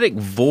prophetic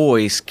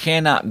voice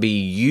cannot be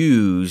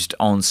used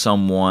on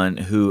someone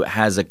who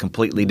has a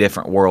completely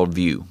different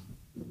worldview.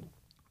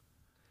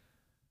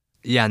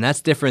 Yeah, and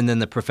that's different than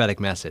the prophetic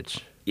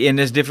message.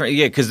 And it's different,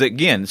 because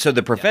again, so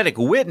the prophetic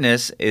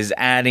witness is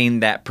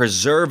adding that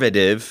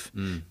preservative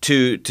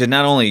to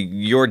not only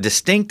your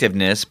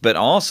distinctiveness, but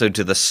also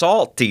to the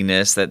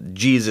saltiness that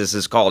Jesus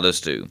has called us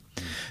to.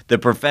 The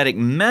prophetic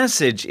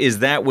message is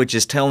that which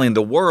is telling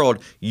the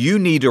world, you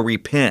need to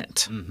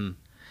repent. Mm-hmm.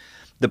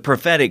 The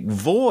prophetic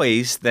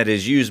voice that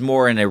is used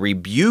more in a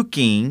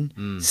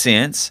rebuking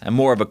sense, and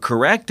more of a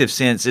corrective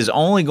sense, is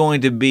only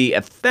going to be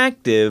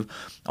effective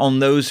on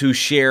those who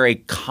share a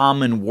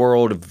common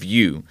world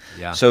view.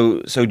 Yeah.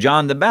 So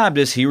John the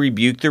Baptist, he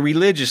rebuked the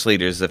religious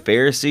leaders, the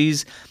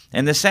Pharisees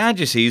and the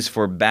Sadducees,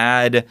 for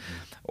bad,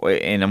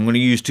 and I'm going to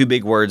use two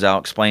big words, I'll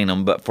explain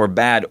them, but for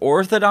bad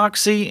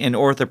orthodoxy and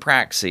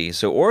orthopraxy.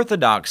 So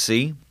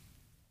orthodoxy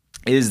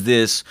is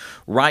this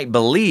right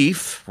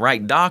belief,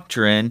 right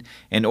doctrine,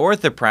 and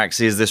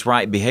orthopraxy is this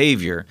right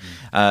behavior.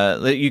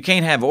 You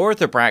can't have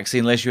orthopraxy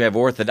unless you have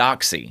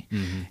orthodoxy.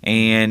 Mm-hmm.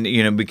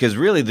 And, because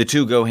really the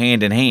two go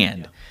hand in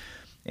hand. Yeah.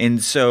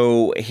 And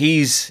so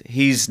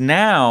he's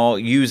now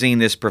using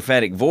this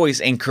prophetic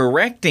voice and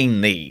correcting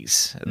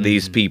these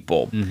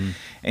people. Mm-hmm.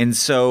 And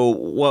so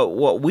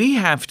what we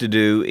have to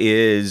do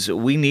is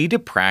we need to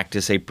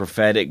practice a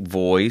prophetic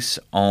voice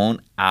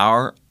on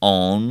our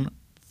own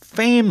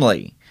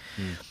family.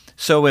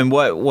 So in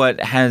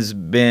what has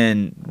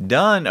been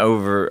done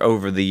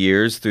over the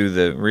years, through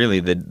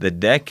the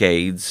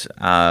decades,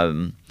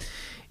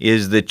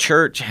 is the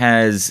church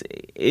has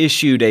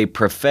issued a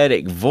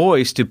prophetic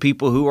voice to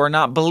people who are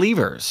not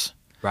believers.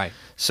 Right.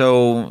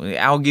 So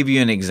I'll give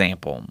you an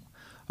example.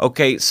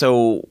 Okay,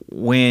 so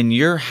when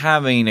you're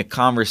having a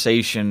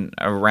conversation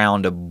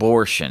around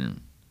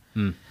abortion,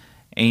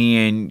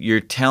 and you're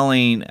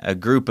telling a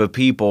group of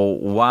people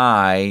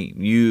why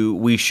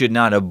we should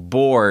not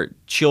abort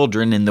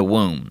children in the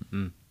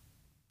womb.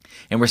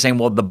 And we're saying,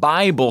 well, the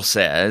Bible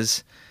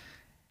says,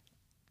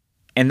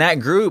 and that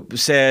group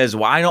says,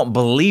 well, I don't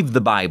believe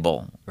the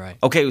Bible. Right.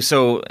 Okay,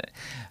 so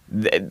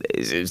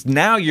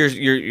now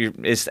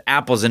it's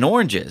apples and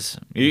oranges,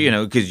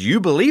 because you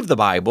believe the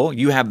Bible,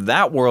 you have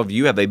that worldview,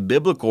 you have a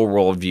biblical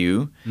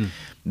worldview.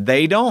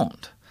 They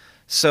don't.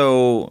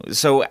 So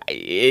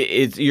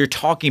you're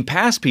talking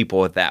past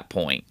people at that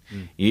point.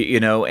 You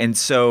know, and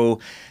so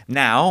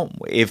now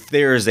if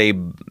there's a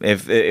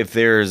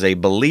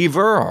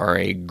believer or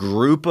a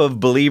group of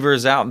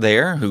believers out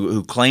there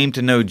who claim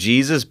to know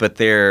Jesus, but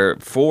they're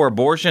for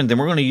abortion, then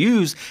we're going to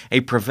use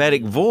a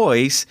prophetic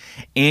voice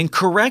in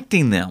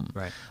correcting them.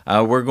 Right.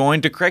 We're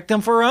going to correct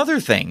them for other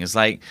things,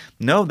 like,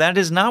 no, that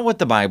is not what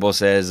the Bible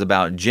says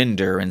about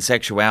gender and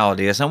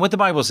sexuality. That's not what the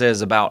Bible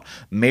says about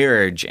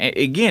marriage.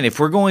 Again,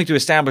 if we're going to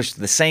establish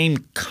the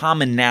same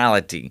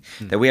commonality,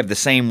 that we have the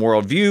same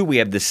worldview, we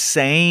have the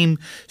same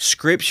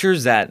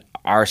scriptures that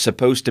are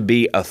supposed to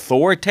be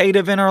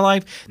authoritative in our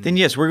life, then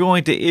yes, we're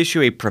going to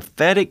issue a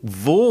prophetic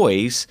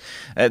voice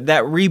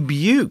that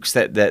rebukes,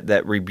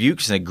 that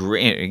rebukes,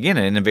 again,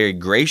 in a very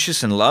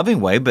gracious and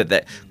loving way, but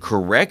that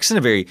corrects in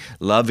a very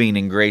loving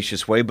and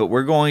gracious way. But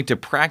we're going to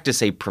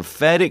practice a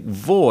prophetic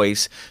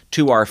voice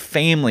to our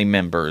family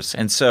members.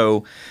 And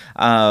so,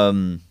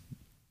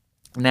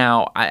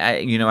 now,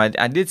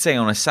 I did say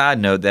on a side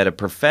note that a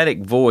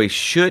prophetic voice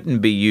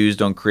shouldn't be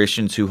used on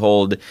Christians who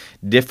hold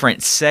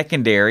different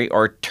secondary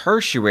or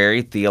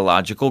tertiary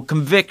theological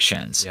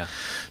convictions. Yeah.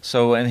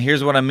 So, and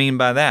here's what I mean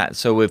by that.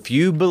 So if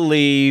you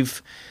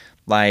believe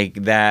like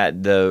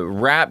that the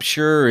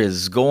rapture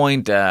is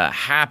going to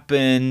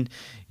happen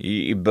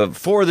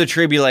before the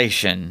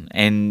tribulation,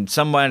 and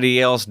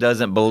somebody else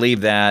doesn't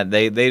believe that,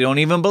 they don't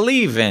even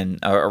believe in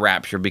a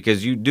rapture,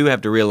 because you do have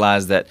to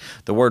realize that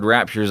the word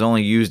rapture is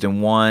only used in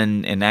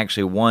one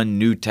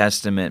New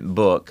Testament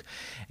book.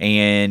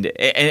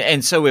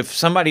 And so if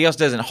somebody else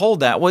doesn't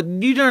hold that, well,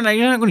 you're not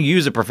going to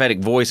use a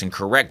prophetic voice and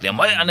correct them.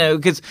 Well, I know,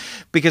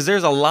 because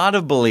there's a lot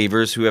of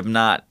believers who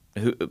that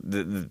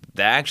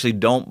actually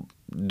don't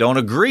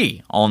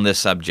agree on this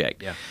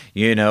subject. Yeah.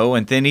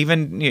 And then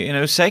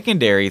even,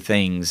 secondary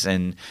things,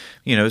 and,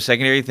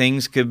 secondary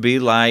things could be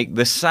like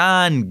the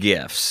sign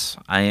gifts.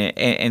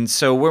 And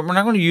so we're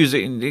not going to use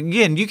it.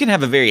 Again, you can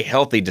have a very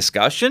healthy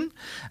discussion,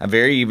 a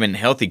very even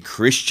healthy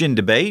Christian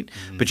debate,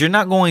 but you're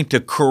not going to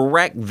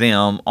correct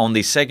them on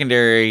the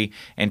secondary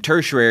and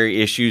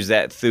tertiary issues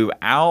that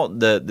throughout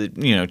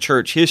the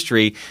church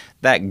history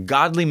that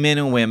godly men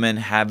and women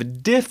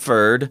have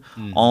differed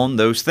on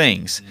those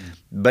things.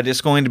 But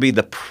it's going to be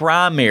the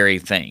primary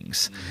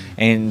things.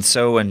 And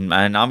so, and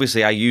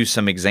obviously I use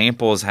some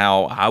examples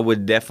how I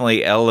would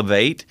definitely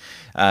elevate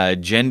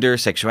gender,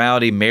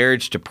 sexuality,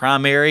 marriage to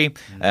primary.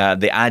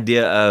 The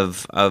idea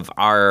of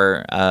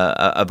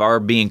our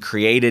being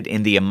created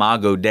in the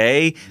Imago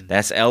Dei,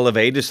 that's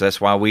elevated. So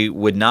that's why we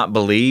would not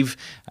believe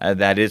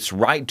that it's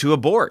right to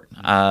abort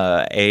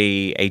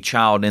a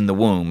child in the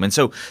womb. And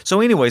so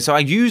anyway, so I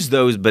use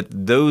those, but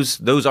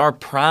those are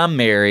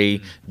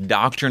primary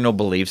doctrinal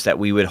beliefs that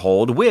we would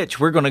hold, which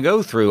we're going to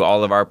go through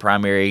all of our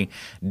primary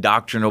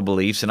doctrinal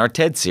beliefs in our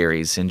TED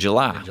series in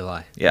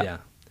July.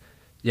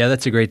 Yeah,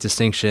 that's a great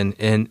distinction.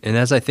 And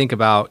as I think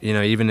about,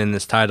 even in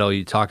this title,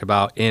 you talk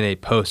about in a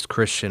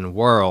post-Christian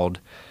world,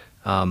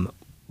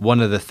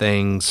 one of the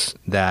things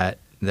that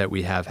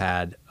we have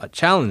had a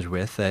challenge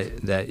with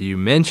that you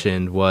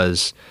mentioned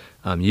was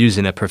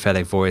using a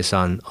prophetic voice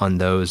on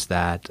those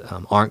that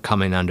aren't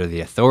coming under the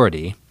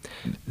authority.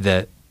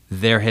 That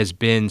there has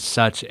been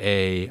such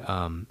a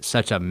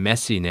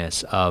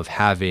messiness of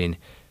having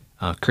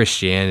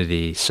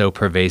Christianity so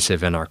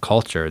pervasive in our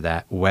culture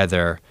that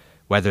whether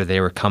they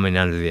were coming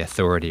under the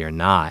authority or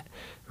not,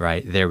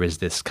 right? There was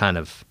this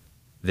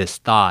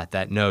thought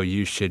that, no,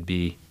 you should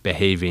be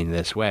behaving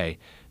this way.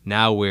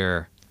 Now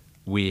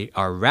we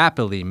are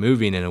rapidly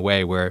moving in a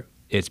way where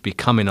it's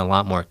becoming a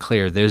lot more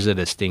clear. There's a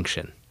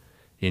distinction.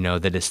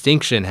 The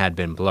distinction had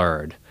been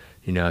blurred.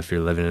 If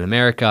you're living in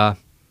America,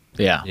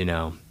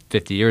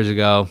 50 years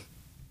ago,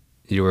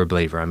 you were a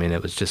believer. I mean,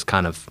 it was just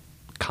kind of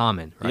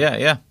common, right?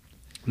 Yeah.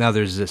 Now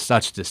there's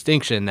such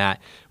distinction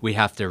that we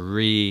have to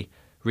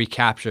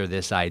recapture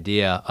this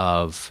idea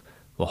of,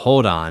 well,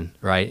 hold on,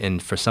 right?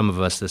 And for some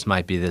of us, this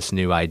might be this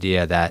new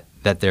idea that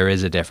there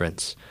is a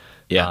difference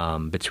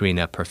between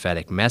a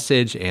prophetic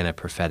message and a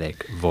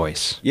prophetic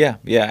voice. Yeah,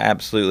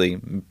 absolutely.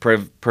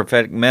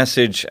 Prophetic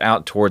message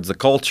out towards the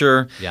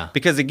culture. Yeah.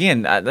 Because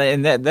again,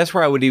 and that's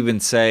where I would even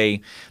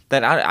say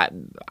that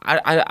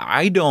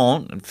I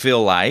don't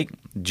feel like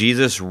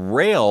Jesus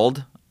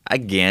railed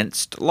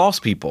against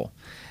lost people.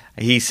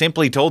 He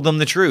simply told them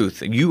the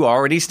truth. You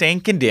already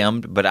stand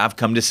condemned, but I've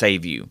come to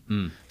save you.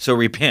 So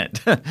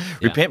repent.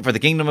 Repent, for the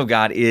kingdom of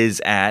God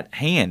is at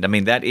hand. I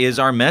mean, that is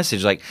our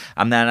message. Like,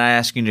 I'm not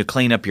asking you to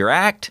clean up your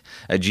act.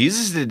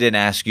 Jesus didn't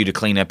ask you to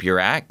clean up your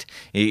act.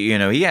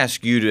 He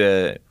asked you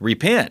to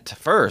repent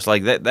first.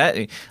 Like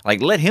that.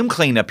 Like, let him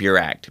clean up your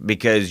act,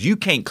 because you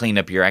can't clean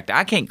up your act.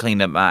 I can't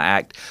clean up my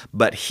act,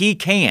 but he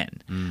can.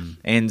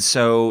 And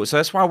so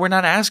that's why we're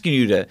not asking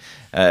you to,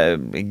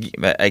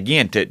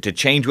 again, to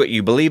change what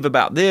you believe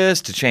about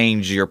this, to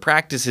change your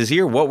practices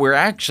here. What we're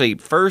actually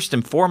first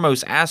and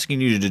foremost asking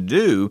you to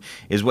do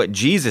is what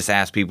Jesus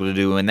asked people to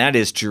do, and that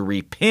is to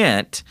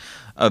repent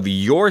of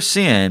your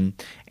sin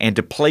and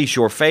to place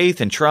your faith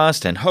and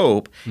trust and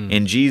hope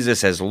in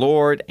Jesus as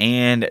Lord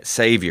and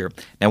Savior.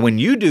 Now, when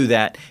you do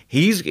that,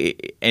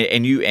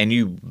 and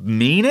you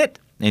mean it,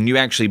 and you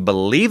actually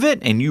believe it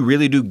and you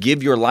really do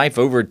give your life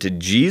over to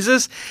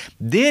Jesus,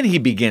 then he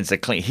begins to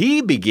clean.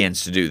 He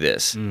begins to do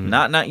this,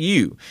 not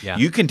you. Yeah.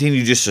 You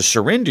continue just to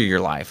surrender your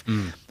life.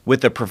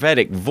 With the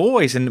prophetic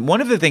voice, and one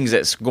of the things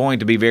that's going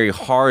to be very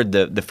hard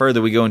the further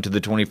we go into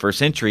the 21st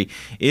century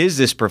is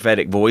this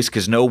prophetic voice,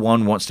 because no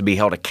one wants to be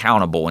held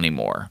accountable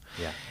anymore.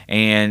 Yeah.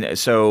 And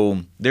so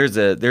there's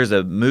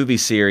a movie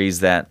series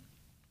that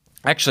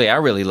actually I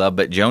really love,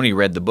 but Joni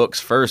read the books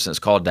first, and it's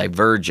called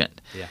Divergent.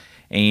 Yeah.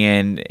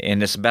 And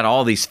it's about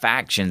all these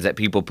factions that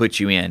people put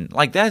you in.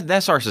 Like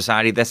that's our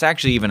society. That's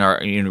actually even our,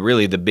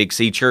 really the Big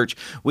C church.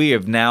 We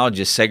have now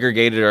just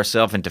segregated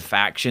ourselves into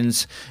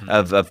factions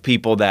of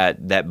people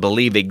that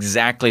believe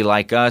exactly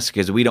like us,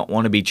 because we don't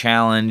want to be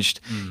challenged,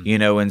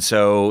 and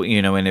so,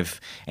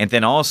 and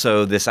then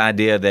also this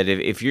idea that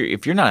if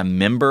you're not a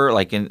member,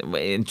 like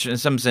in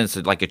some sense,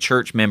 like a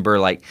church member,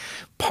 like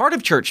part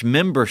of church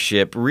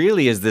membership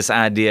really is this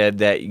idea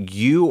that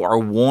you are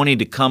wanting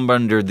to come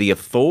under the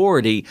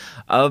authority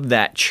of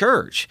that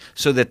church,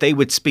 so that they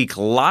would speak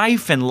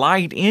life and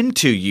light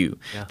into you,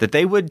 that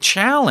they would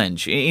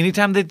challenge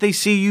anytime that they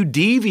see you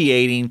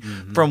deviating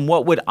from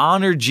what would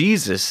honor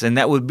Jesus and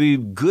that would be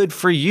good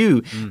for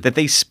you, that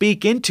they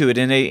speak into it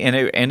in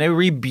a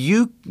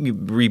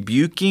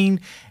rebuking,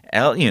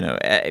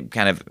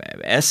 kind of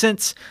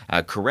essence,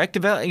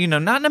 corrective, not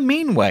in a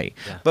mean way,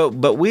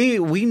 but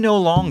we no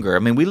longer,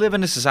 we live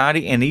in a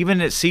society, and even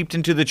it seeped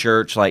into the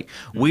church, like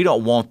we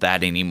don't want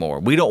that anymore.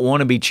 We don't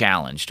want to be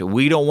challenged.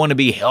 We don't want to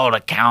be held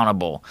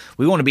accountable.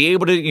 We want to be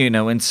able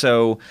to, and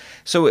so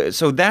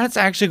that's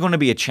actually going to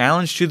be a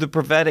challenge to the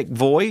prophetic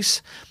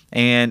voice.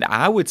 And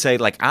I would say,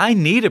 like, I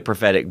need a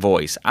prophetic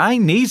voice. I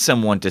need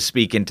someone to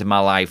speak into my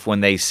life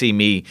when they see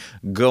me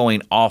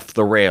going off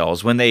the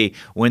rails, when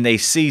they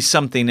see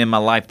something in my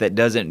life that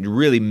doesn't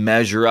really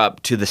measure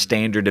up to the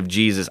standard of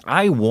Jesus.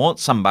 I want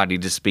somebody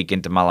to speak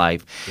into my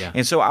life. Yeah.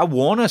 And so I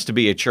want us to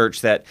be a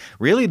church that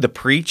really the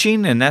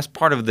preaching, and that's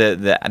part of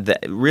the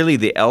really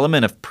the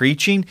element of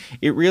preaching,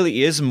 it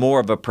really is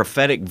more of a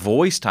prophetic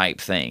voice type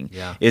thing.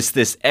 Yeah. It's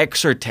this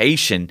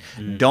exhortation,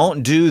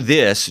 don't do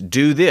this,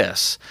 do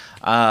this.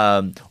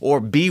 Or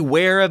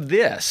beware of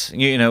this,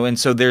 and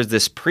so there's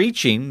this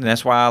preaching, and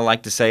that's why I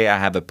like to say I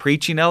have a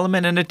preaching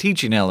element and a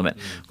teaching element.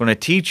 I'm going to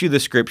teach you the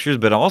scriptures,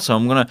 but also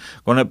I'm going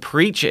to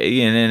preach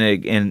in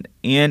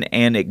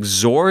an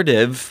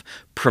exhortative,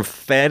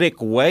 prophetic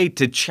way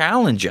to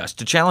challenge us,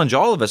 to challenge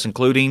all of us,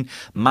 including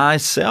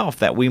myself,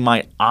 that we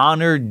might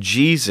honor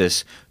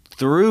Jesus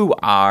through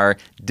our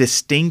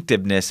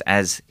distinctiveness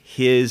as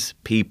His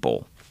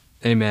people.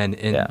 Amen.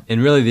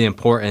 And really the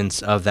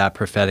importance of that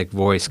prophetic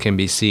voice can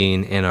be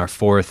seen in our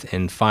fourth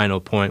and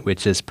final point,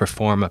 which is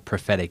perform a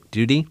prophetic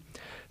duty.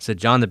 So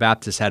John the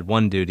Baptist had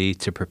one duty,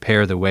 to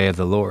prepare the way of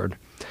the Lord.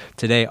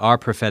 Today, our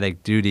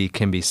prophetic duty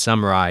can be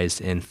summarized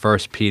in 1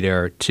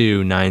 Peter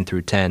 2, 9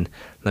 through 10.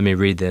 Let me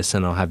read this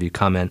and I'll have you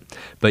comment.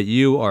 But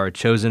you are a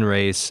chosen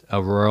race,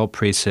 a royal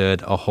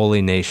priesthood, a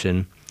holy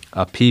nation,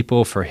 a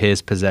people for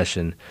His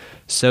possession,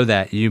 so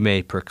that you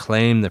may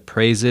proclaim the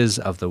praises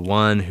of the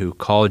one who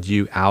called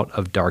you out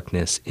of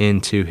darkness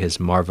into His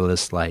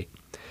marvelous light.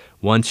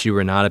 Once you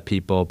were not a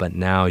people, but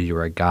now you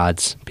are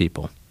God's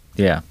people.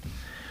 Yeah.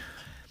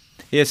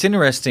 It's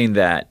interesting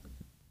that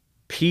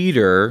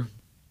Peter,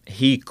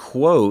 he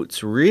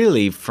quotes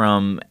really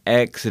from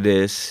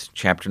Exodus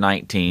chapter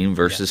 19,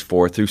 verses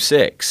 4 through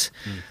 6.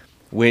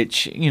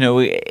 Which,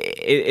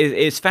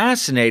 it's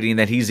fascinating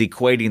that he's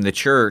equating the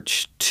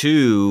church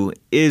to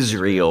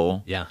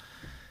Israel. Yeah.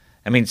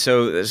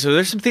 So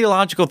there's some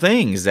theological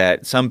things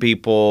that some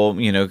people,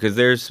 because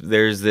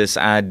there's this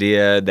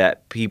idea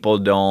that people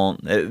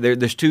don't,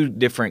 there's two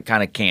different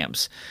kind of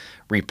camps.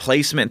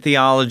 Replacement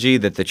theology,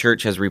 that the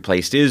church has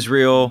replaced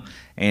Israel,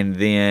 and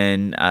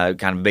then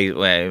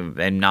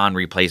and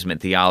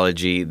non-replacement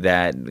theology,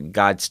 that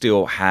God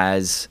still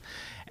has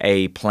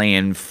a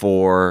plan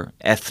for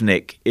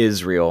ethnic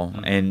Israel.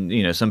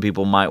 And, some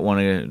people might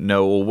want to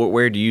know, well,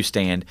 where do you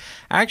stand?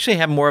 I actually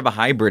have more of a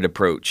hybrid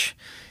approach.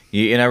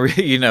 I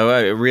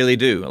really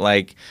do.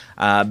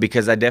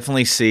 Because I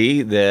definitely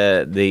see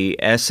the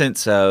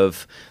essence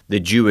of the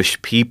Jewish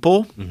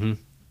people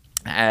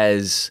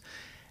as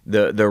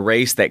the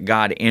race that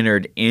God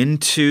entered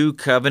into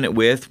covenant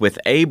with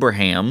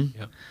Abraham.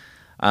 Yep.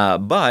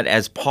 But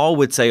as Paul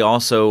would say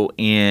also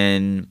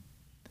in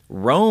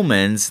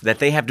Romans, that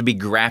they have to be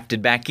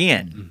grafted back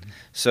in.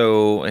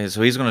 So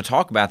he's going to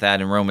talk about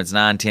that in Romans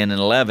 9, 10, and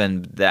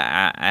 11, the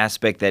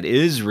aspect that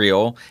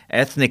Israel,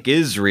 ethnic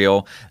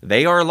Israel,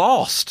 they are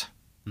lost.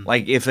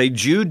 Like if a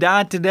Jew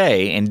died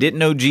today and didn't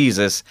know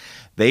Jesus,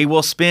 they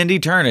will spend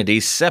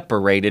eternity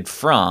separated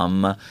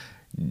from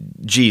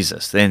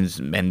Jesus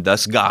and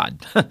thus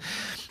God.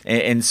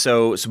 And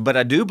so, but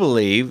I do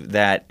believe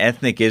that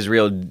ethnic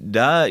Israel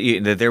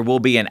that there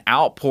will be an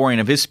outpouring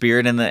of His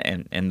Spirit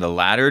in the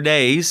latter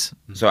days.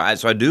 So I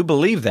do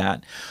believe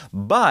that,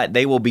 but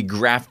they will be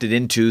grafted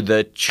into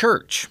the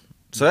church.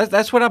 So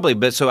that's what I believe.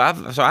 But so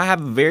I have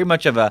very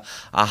much of a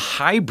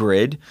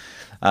hybrid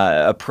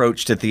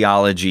approach to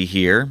theology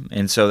here,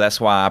 and so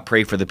that's why I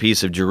pray for the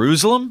peace of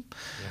Jerusalem.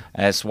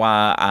 That's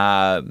why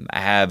I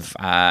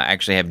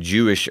actually have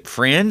Jewish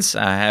friends.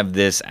 I have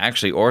this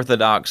actually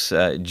Orthodox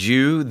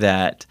Jew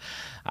that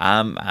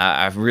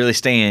I really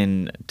stay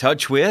in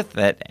touch with.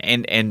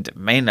 And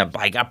man,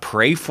 I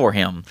pray for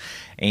him.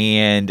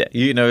 And,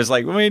 it's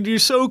like, man, you're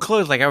so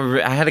close. Like,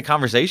 I had a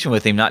conversation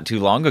with him not too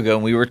long ago,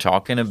 and we were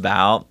talking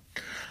about,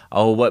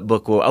 what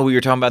book? We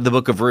were talking about the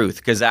book of Ruth,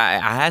 because I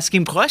asked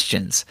him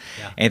questions.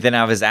 Yeah. And then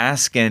I was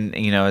asking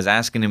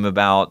him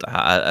about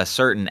a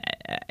certain,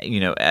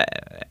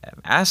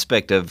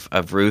 aspect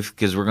of Ruth,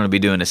 because we're going to be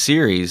doing a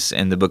series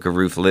in the book of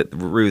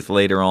Ruth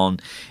later on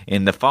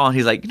in the fall. And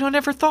he's like, I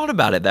never thought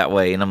about it that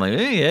way. And I'm like,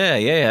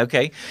 yeah,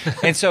 okay.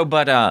 And so,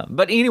 but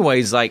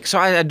anyways, like, so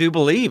I do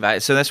believe.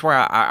 So that's where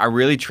I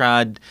really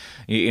tried.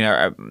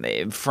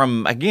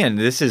 From, again,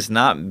 this is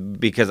not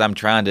because I'm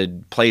trying to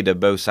play to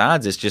both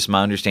sides. It's just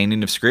my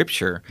understanding of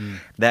Scripture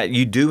that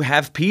you do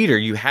have Peter.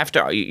 You have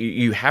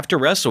to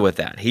wrestle with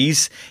that.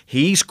 He's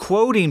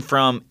quoting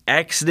from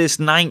Exodus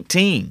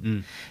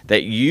 19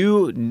 that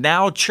you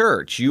now,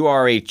 church, you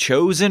are a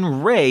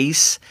chosen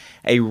race,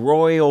 a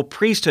royal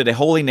priesthood, a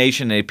holy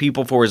nation, a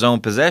people for His own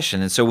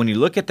possession. And so when you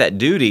look at that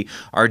duty,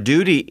 our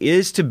duty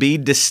is to be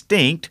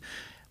distinctly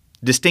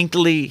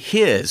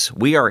His.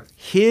 We are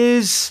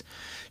His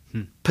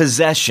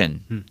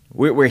possession.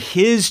 We're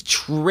His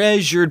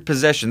treasured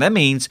possession. That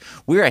means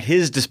we're at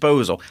His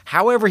disposal.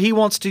 However He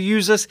wants to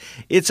use us,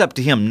 it's up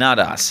to Him, not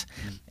us.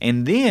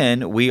 And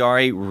then we are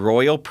a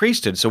royal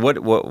priesthood. So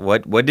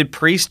what did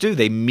priests do?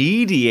 They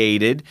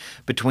mediated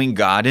between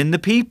God and the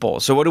people.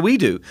 So what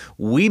do?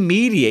 We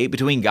mediate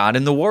between God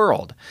and the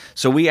world.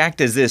 So we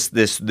act as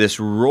this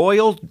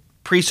royal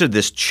priesthood,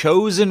 this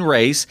chosen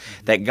race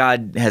that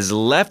God has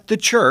left the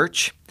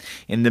church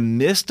in the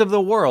midst of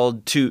the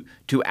world to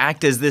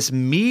act as this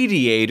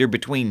mediator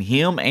between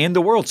Him and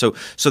the world. So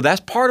that's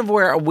part of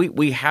where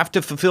we have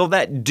to fulfill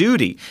that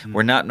duty.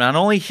 We're not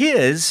only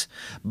His,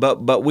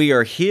 but we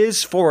are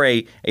His for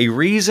a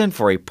reason,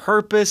 for a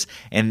purpose,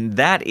 and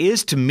that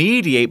is to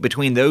mediate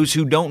between those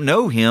who don't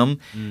know Him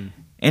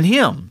and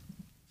Him.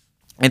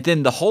 And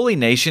then the holy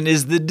nation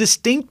is the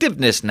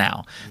distinctiveness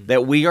now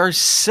that we are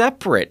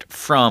separate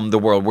from the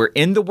world. We're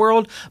in the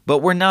world, but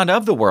we're not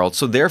of the world.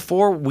 So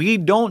therefore, we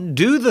don't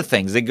do the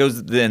things.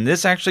 And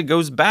this actually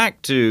goes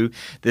back to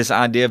this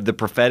idea of the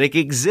prophetic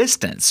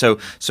existence. So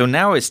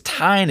now it's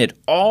tying it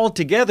all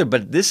together,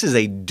 but this is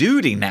a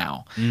duty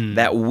now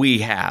that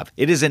we have.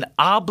 It is an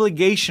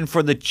obligation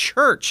for the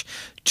church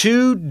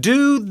to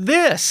do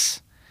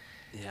this.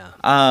 Yeah.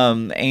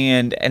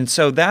 And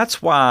so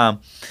that's why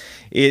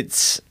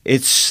it's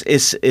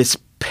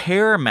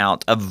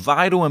paramount, of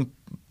vital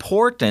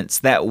importance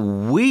that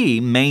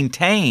we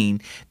maintain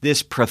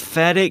this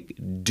prophetic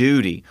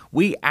duty.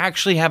 We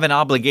actually have an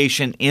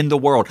obligation in the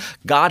world.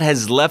 God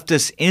has left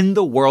us in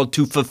the world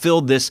to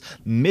fulfill this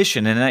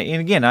mission.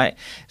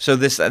 So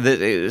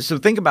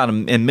think about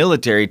it in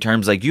military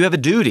terms. Like, you have a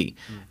duty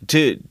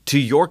to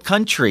your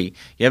country.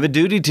 You have a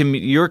duty to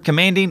your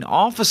commanding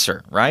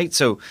officer, right?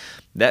 So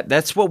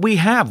that's what we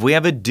have. We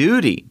have a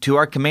duty to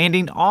our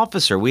commanding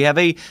officer. We have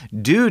a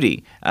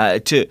duty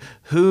to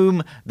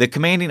whom the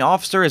commanding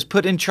officer has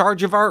put in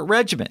charge of our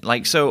regiment.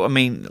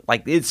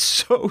 It's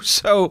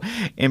so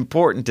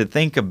important to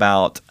think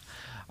about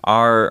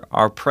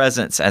our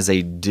presence as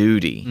a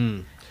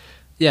duty.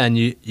 Yeah, and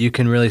you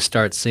can really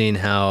start seeing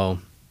how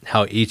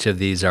each of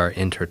these are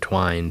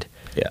intertwined.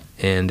 Yeah,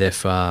 and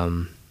if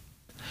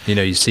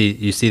you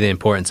see the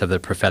importance of the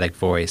prophetic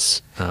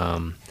voice.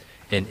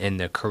 And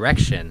the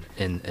correction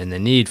and the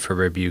need for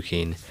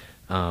rebuking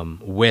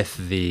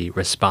with the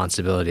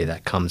responsibility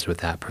that comes with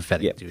that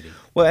prophetic duty.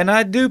 Well, and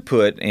I do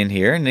put in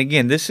here, and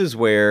again, this is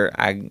where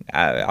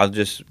I'll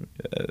just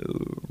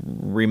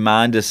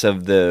remind us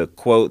of the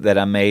quote that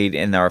I made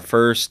in our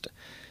first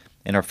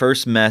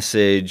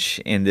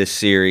message in this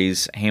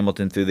series,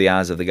 Hamilton Through the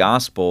Eyes of the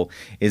Gospel,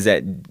 is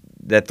that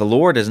the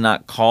Lord has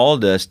not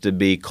called us to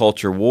be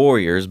culture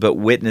warriors, but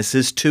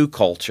witnesses to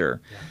culture.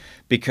 Yeah.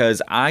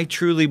 Because I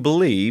truly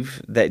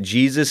believe that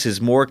Jesus is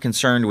more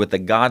concerned with a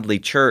godly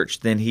church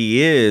than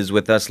He is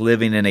with us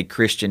living in a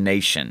Christian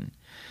nation.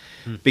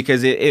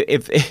 Because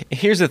if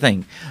here's the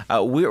thing,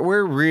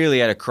 we're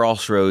really at a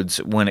crossroads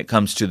when it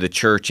comes to the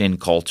church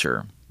and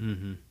culture.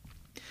 Mm-hmm.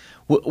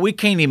 We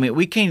can't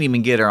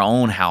even get our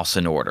own house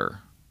in order.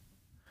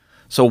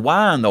 So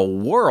why in the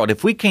world,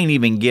 if we can't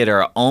even get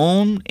our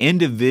own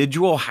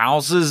individual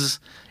houses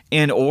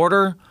in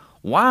order,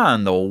 why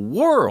in the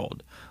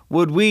world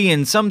would we,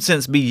 in some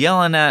sense, be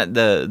yelling at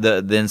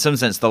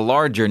the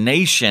larger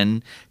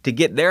nation to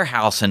get their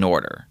house in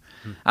order?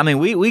 I mean,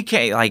 we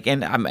can't,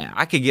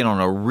 I could get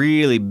on a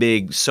really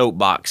big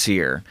soapbox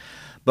here,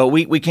 but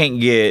we can't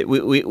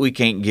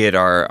get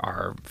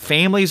our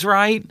families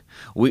right.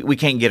 We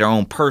can't get our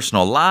own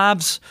personal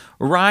lives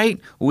right.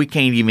 We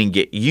can't even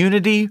get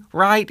unity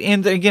right.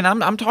 And again,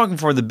 I'm talking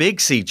for the Big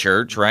C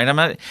church, right? I'm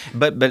not,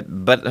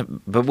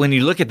 but when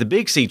you look at the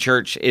Big C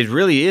church, it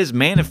really is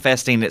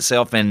manifesting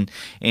itself in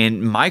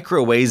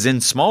micro ways in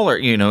smaller,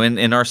 in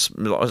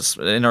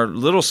our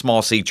little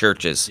small C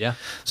churches. Yeah.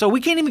 So we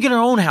can't even get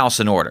our own house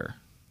in order.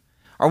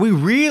 Are we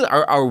really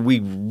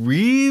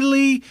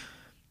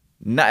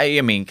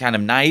kind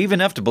of naive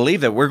enough to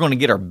believe that we're going to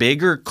get our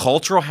bigger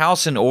cultural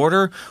house in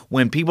order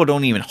when people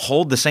don't even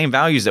hold the same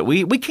values that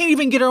we can't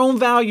even get our own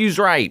values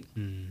right.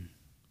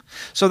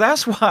 So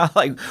that's why,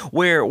 like,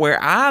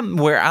 where I'm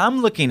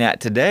looking at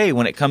today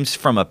when it comes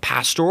from a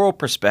pastoral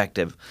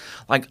perspective,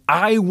 like,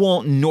 I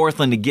want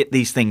Northland to get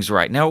these things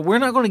right. Now, we're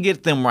not going to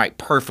get them right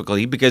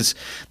perfectly because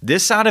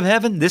this side of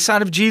heaven, this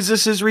side of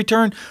Jesus'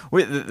 return,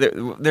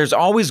 there's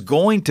always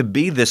going to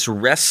be this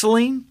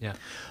wrestling. Yeah.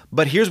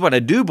 But here's what I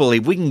do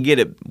believe: we can get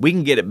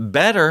it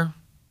better.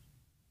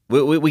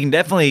 We can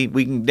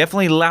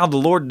definitely allow the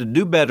Lord to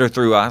do better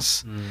through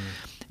us.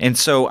 And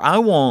so I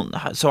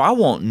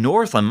want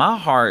Northland. My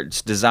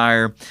heart's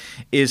desire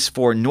is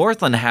for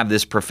Northland to have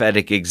this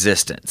prophetic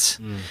existence,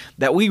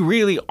 that we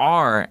really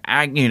are,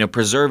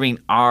 preserving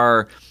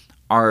our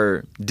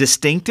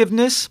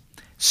distinctiveness,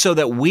 so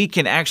that we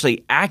can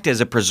actually act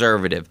as a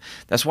preservative.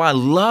 That's why I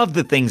love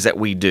the things that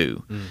we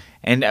do,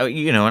 and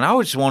and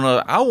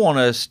I want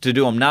us to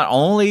do them not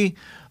only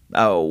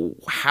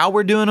how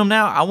we're doing them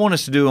now. I want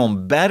us to do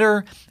them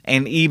better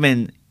and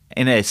even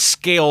in a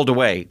scaled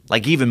way,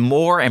 like even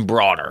more and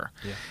broader.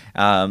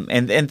 Yeah.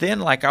 And then,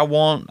 like, I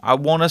want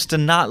us to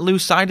not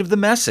lose sight of the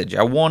message.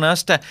 I want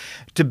us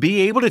to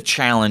be able to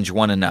challenge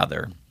one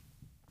another,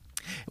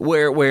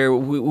 where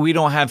we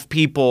don't have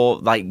people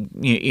like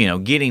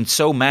getting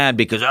so mad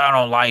because I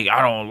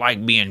don't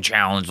like being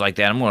challenged like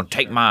that. I'm going to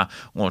take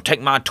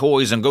my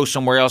toys and go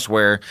somewhere else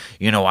where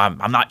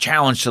I'm not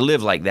challenged to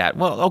live like that.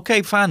 Well,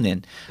 okay, fine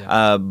then.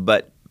 Yeah.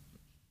 But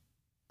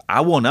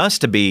I want us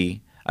to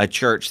be a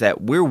church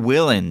that we're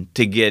willing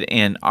to get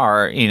in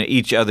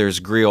each other's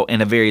grill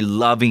in a very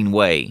loving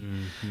way,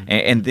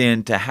 and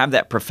then to have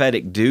that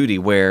prophetic duty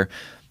where,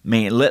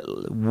 man,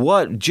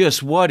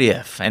 what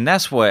if, and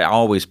that's what I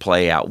always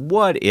play out.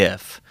 What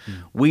if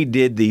we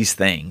did these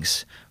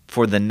things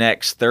for the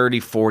next 30,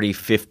 40,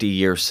 50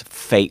 years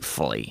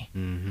faithfully?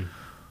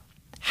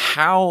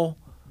 How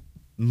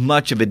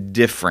much of a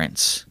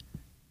difference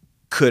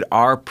could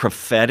our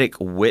prophetic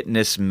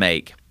witness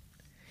make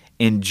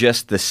in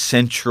just the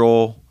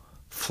central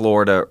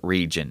Florida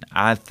region?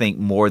 I think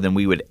more than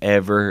we would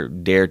ever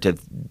dare to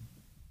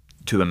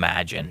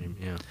imagine.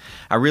 Yeah.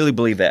 I really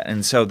believe that.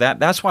 And so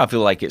that's why I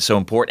feel like it's so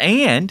important.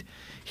 And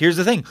here's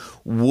the thing.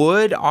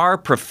 Would our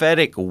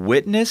prophetic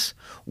witness,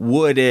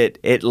 would it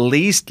at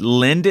least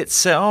lend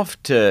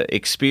itself to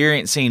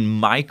experiencing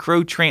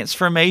micro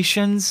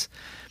transformations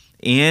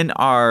in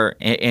our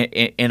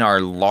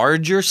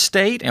larger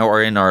state,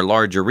 or in our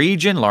larger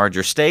region,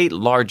 larger state,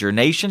 larger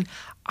nation?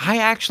 I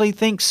actually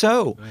think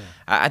so. Oh, yeah.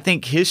 I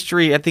think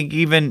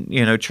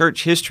even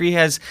church history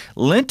has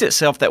lent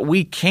itself that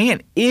we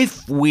can,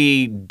 if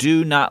we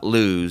do not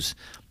lose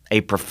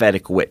a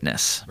prophetic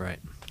witness. Right.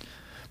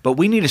 But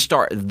we need to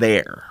start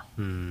there.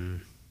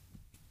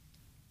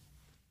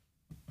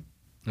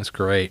 That's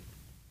great.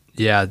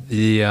 Yeah,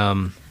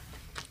 I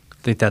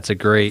think that's a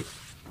great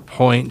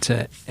point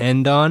to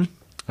end on.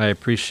 I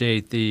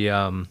appreciate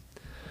the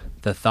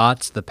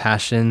thoughts, the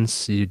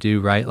passions. You do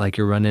write like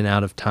you're running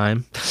out of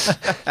time,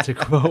 to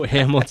quote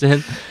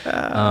Hamilton.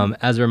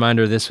 As a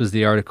reminder, this was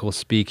the article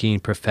Speaking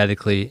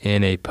Prophetically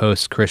in a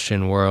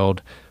Post-Christian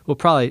World. We'll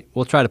try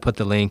to put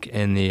the link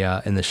in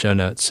the show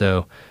notes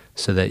so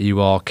that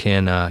you all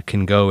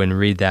can go and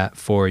read that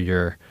for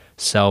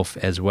yourself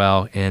as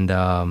well. And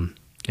I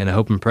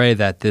hope and pray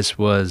that this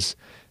was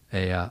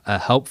a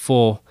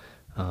helpful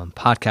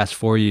podcast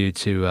for you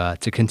to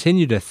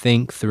continue to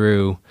think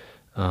through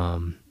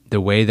the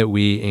way that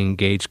we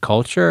engage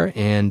culture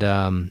and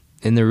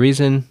the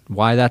reason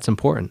why that's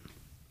important.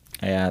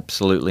 Yeah,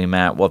 absolutely,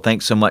 Matt. Well,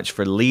 thanks so much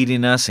for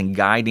leading us and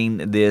guiding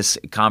this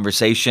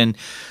conversation.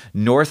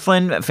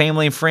 Northland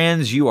family and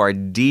friends, you are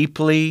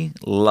deeply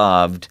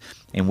loved,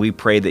 and we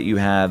pray that you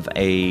have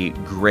a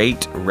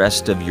great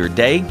rest of your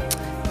day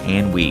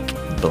and week.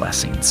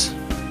 Blessings.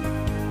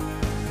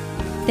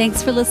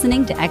 Thanks for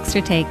listening to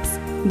Extra Takes.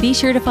 Be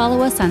sure to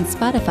follow us on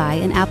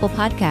Spotify and Apple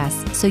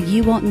Podcasts so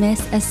you won't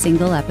miss a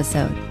single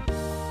episode.